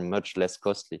gradients, which are much less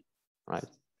costly, right?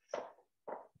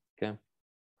 Okay.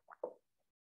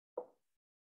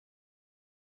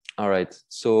 All right,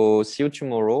 so see you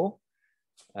tomorrow.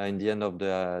 In the end of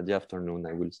the afternoon,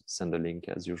 I will send a link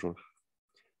as usual.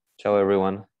 Ciao,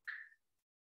 everyone.